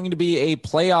there is going to be a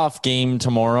playoff game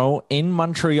tomorrow in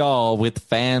Montreal with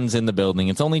fans in the building.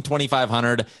 It's only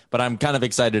 2,500, but I'm kind of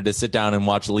excited to sit down and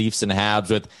watch Leafs and Habs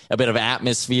with a bit of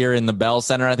atmosphere in the Bell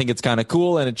Center. I think it's kind of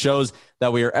cool, and it shows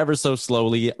that we are ever so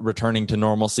slowly returning to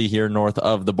normalcy here north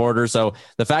of the border. So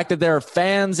the fact that there are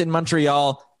fans in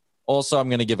Montreal. Also, I'm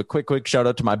going to give a quick shout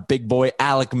out to my big boy,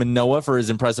 Alec Manoah, for his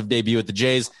impressive debut at the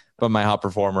Jays. But my hot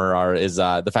performer is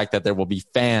the fact that there will be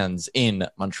fans in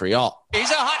Montreal. He's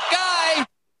a hot guy.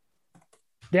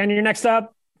 Dan, you're next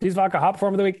up. Deuce Vodka hot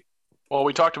performer of the week. Well,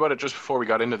 we talked about it just before we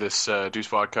got into this Deuce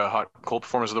Vodka hot cold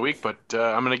performance of the week, but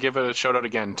I'm going to give a shout out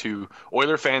again to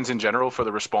Oiler fans in general for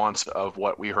the response of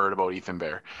what we heard about Ethan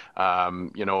Bear.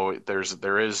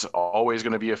 There is always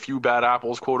going to be a few bad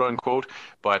apples, quote unquote,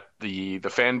 but the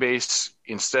fan base,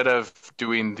 instead of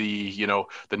doing the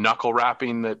knuckle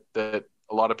rapping that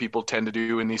a lot of people tend to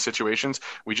do in these situations,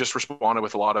 we just responded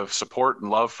with a lot of support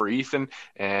and love for Ethan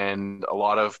and a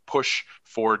lot of push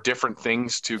for different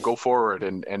things to go forward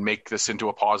and make this into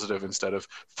a positive instead of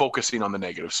focusing on the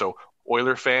negative. So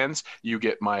Oiler fans, you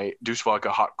get my Deuce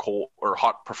Vodka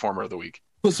hot performer of the week.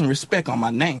 Put some respect on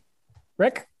my name.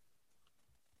 Rick?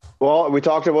 Well, we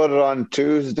talked about it on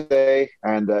Tuesday,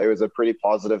 and it was a pretty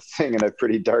positive thing in a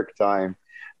pretty dark time.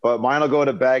 But mine will go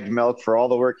to Bagged Milk for all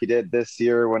the work he did this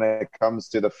year when it comes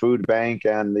to the food bank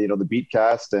and the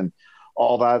Beatcast and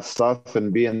all that stuff,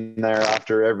 and being there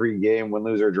after every game, win,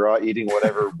 lose, or draw, eating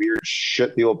whatever weird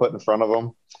shit people put in front of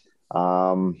them.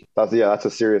 That's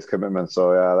a serious commitment.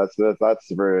 So yeah, that's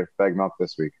for Bagged Milk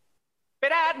this week.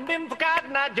 Thanks,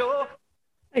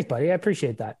 buddy. I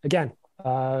appreciate that. Again,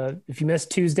 if you missed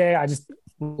Tuesday, I just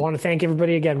want to thank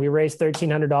everybody again. We raised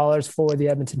 $1,300 for the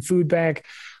Edmonton Food Bank.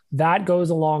 That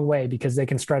goes a long way because they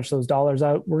can stretch those dollars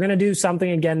out. We're going to do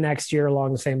something again next year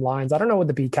along the same lines. I don't know what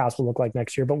the Beatcast will look like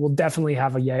next year, but we'll definitely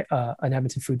have an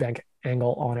Edmonton Food Bank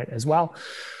angle on it as well.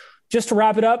 Just to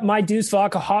wrap it up, my Deuce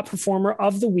Vodka hot performer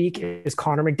of the week is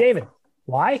Connor McDavid.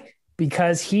 Why?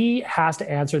 Because he has to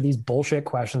answer these bullshit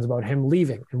questions about him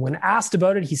leaving. And when asked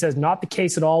about it, he says, not the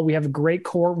case at all. We have a great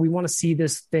core. We want to see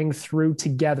this thing through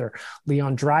together.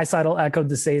 Leon Draisaitl echoed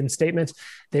the same statement.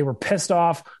 They were pissed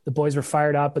off. The boys were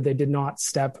fired up, but they did not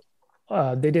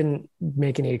they didn't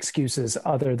make any excuses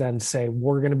other than say,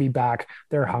 we're going to be back.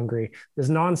 They're hungry. This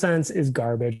nonsense is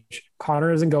garbage.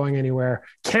 Connor isn't going anywhere.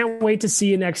 Can't wait to see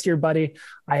you next year, buddy.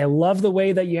 I love the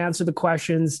way that you answer the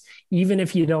questions, even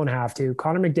if you don't have to.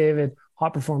 Connor McDavid,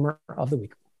 hot performer of the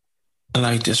week. I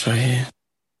like this right here.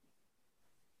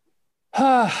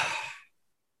 A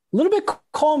little bit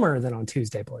calmer than on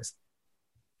Tuesday, boys.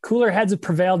 Cooler heads have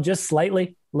prevailed just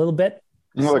slightly, a little bit.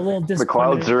 The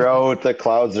clouds are out.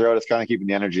 It's kind of keeping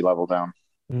the energy level down.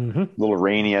 Mm-hmm. A little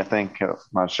rainy, I think. I'm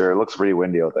not sure. It looks pretty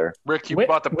windy out there. Rick, you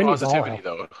brought the positivity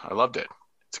though. I loved it.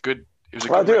 It's good. It was a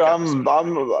good. Dude,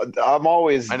 I'm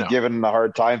always given a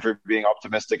hard time for being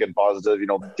optimistic and positive.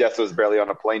 Death was barely on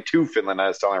a plane to Finland. I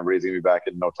was telling everybody he's gonna be back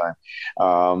in no time.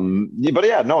 But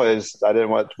yeah, no, I didn't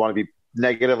want to be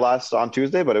negative on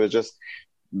Tuesday, but it was just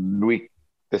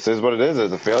this is what it is.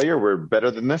 As a failure, we're better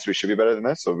than this. We should be better than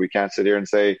this. So we can't sit here and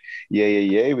say,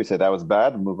 yay. We say that was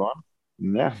bad and move on.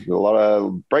 And yeah, a lot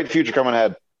of bright future coming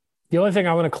ahead. The only thing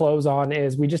I want to close on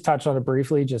is we just touched on it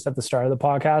briefly just at the start of the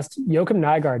podcast. Joakim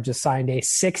Nygard just signed a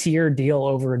 6-year deal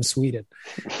over in Sweden.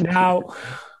 Now,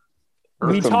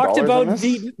 we talked about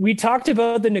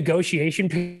the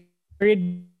negotiation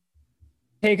period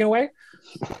taken away.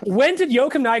 When did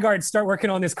Joakim Nygard start working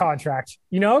on this contract?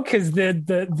 Because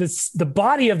the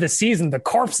body of the season, the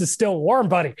corpse is still warm,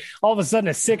 buddy. All of a sudden,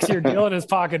 a 6-year deal in his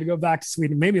pocket to go back to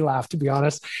Sweden made me laugh, to be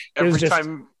honest. Every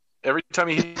time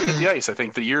he hit the ice, I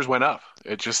think the years went up.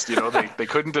 It just, they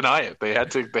couldn't deny it. They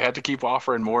had to keep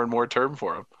offering more and more term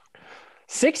for him.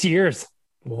 6 years,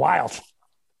 wild.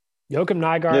 Joakim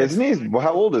Nygard. Yeah, isn't he? Well,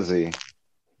 how old is he?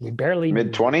 We barely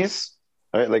mid-20s,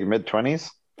 right? Like mid-20s.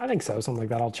 I think so, something like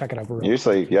that. I'll check it up. You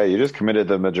just committed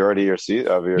the majority of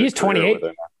your. He's 28.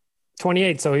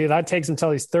 28, so that takes him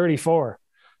until he's 34.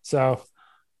 So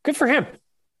good for him.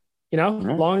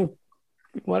 Long.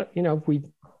 What we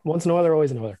once an Oiler,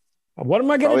 always an Oiler. What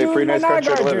am I going to do with my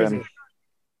Nygard jersey?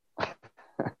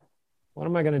 What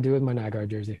am I going to do with my Nygard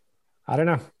jersey? I don't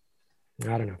know.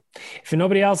 If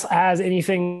nobody else has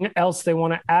anything else they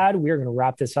want to add, we're going to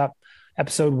wrap this up.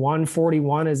 Episode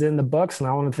 141 is in the books, and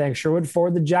I want to thank Sherwood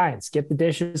Ford, the Giants, Skip the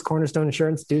Dishes, Cornerstone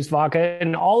Insurance, Deuce Vodka,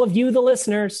 and all of you, the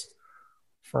listeners,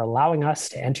 for allowing us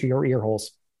to enter your ear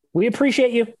holes. We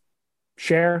appreciate you.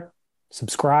 Share,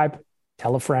 subscribe,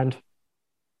 tell a friend.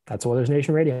 That's Oilers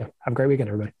Nation Radio. Have a great weekend,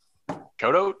 everybody.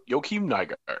 Shout out Joakim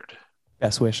Nygard.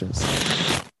 Best wishes.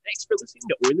 Thanks for listening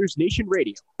to Oilers Nation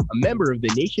Radio, a member of the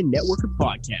Nation Network of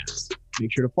Podcasts.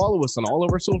 Make sure to follow us on all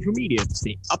of our social media to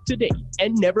stay up to date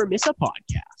and never miss a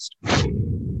podcast.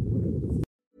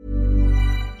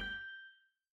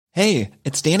 Hey,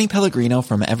 it's Danny Pellegrino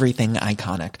from Everything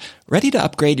Iconic. Ready to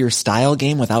upgrade your style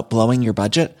game without blowing your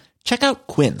budget? Check out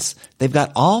Quince. They've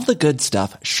got all the good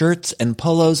stuff, shirts and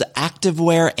polos,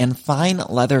 activewear, and fine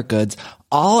leather goods,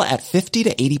 all at 50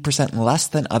 to 80% less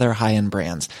than other high-end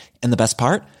brands. And the best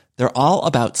part? They're all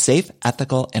about safe,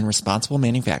 ethical, and responsible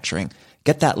manufacturing.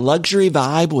 Get that luxury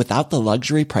vibe without the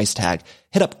luxury price tag.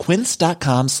 Hit up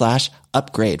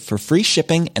quince.com/upgrade for free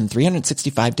shipping and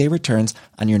 365-day returns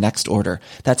on your next order.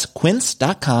 That's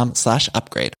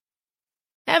quince.com/upgrade.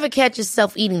 Ever catch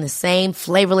yourself eating the same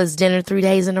flavorless dinner 3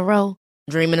 days in a row?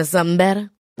 Dreaming of something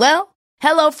better? Well,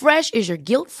 HelloFresh is your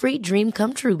guilt-free dream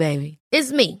come true, baby.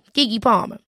 It's me, Keke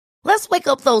Palmer. Let's wake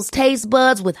up those taste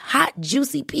buds with hot,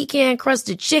 juicy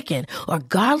pecan-crusted chicken or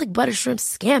garlic butter shrimp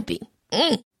scampi.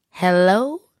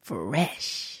 Hello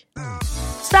Fresh.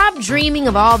 Stop dreaming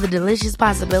of all the delicious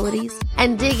possibilities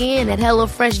and dig in at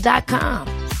HelloFresh.com.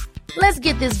 Let's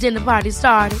get this dinner party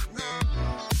started.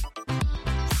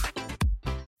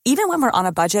 Even when we're on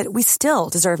a budget, we still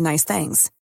deserve nice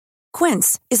things.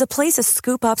 Quince is a place to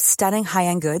scoop up stunning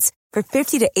high-end goods for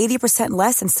 50 to 80%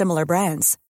 less than similar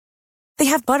brands. They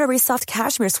have buttery soft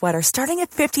cashmere sweaters starting at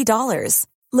 $50,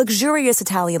 luxurious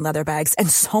Italian leather bags,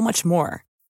 and so much more.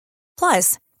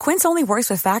 Plus, Quince only works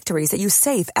with factories that use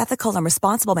safe, ethical, and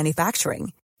responsible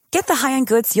manufacturing. Get the high-end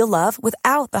goods you'll love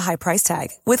without the high price tag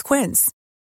with Quince.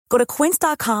 Go to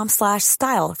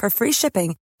quince.com/style for free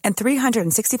shipping and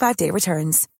 365-day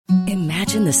returns.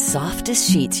 Imagine the softest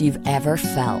sheets you've ever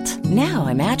felt. Now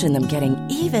imagine them getting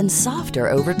even softer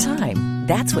over time.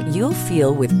 That's what you'll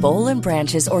feel with Boll &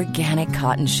 Branch's organic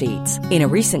cotton sheets. In a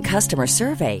recent customer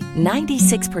survey,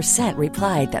 96%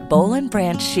 replied that Boll &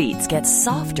 Branch sheets get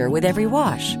softer with every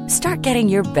wash. Start getting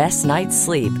your best night's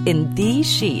sleep in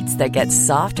these sheets that get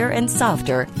softer and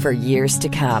softer for years to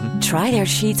come. Try their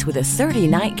sheets with a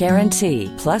 30-night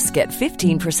guarantee. Plus, get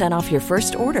 15% off your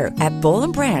first order at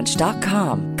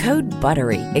bollandbranch.com. Code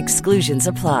BUTTERY. Exclusions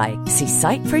apply. See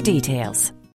site for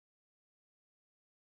details.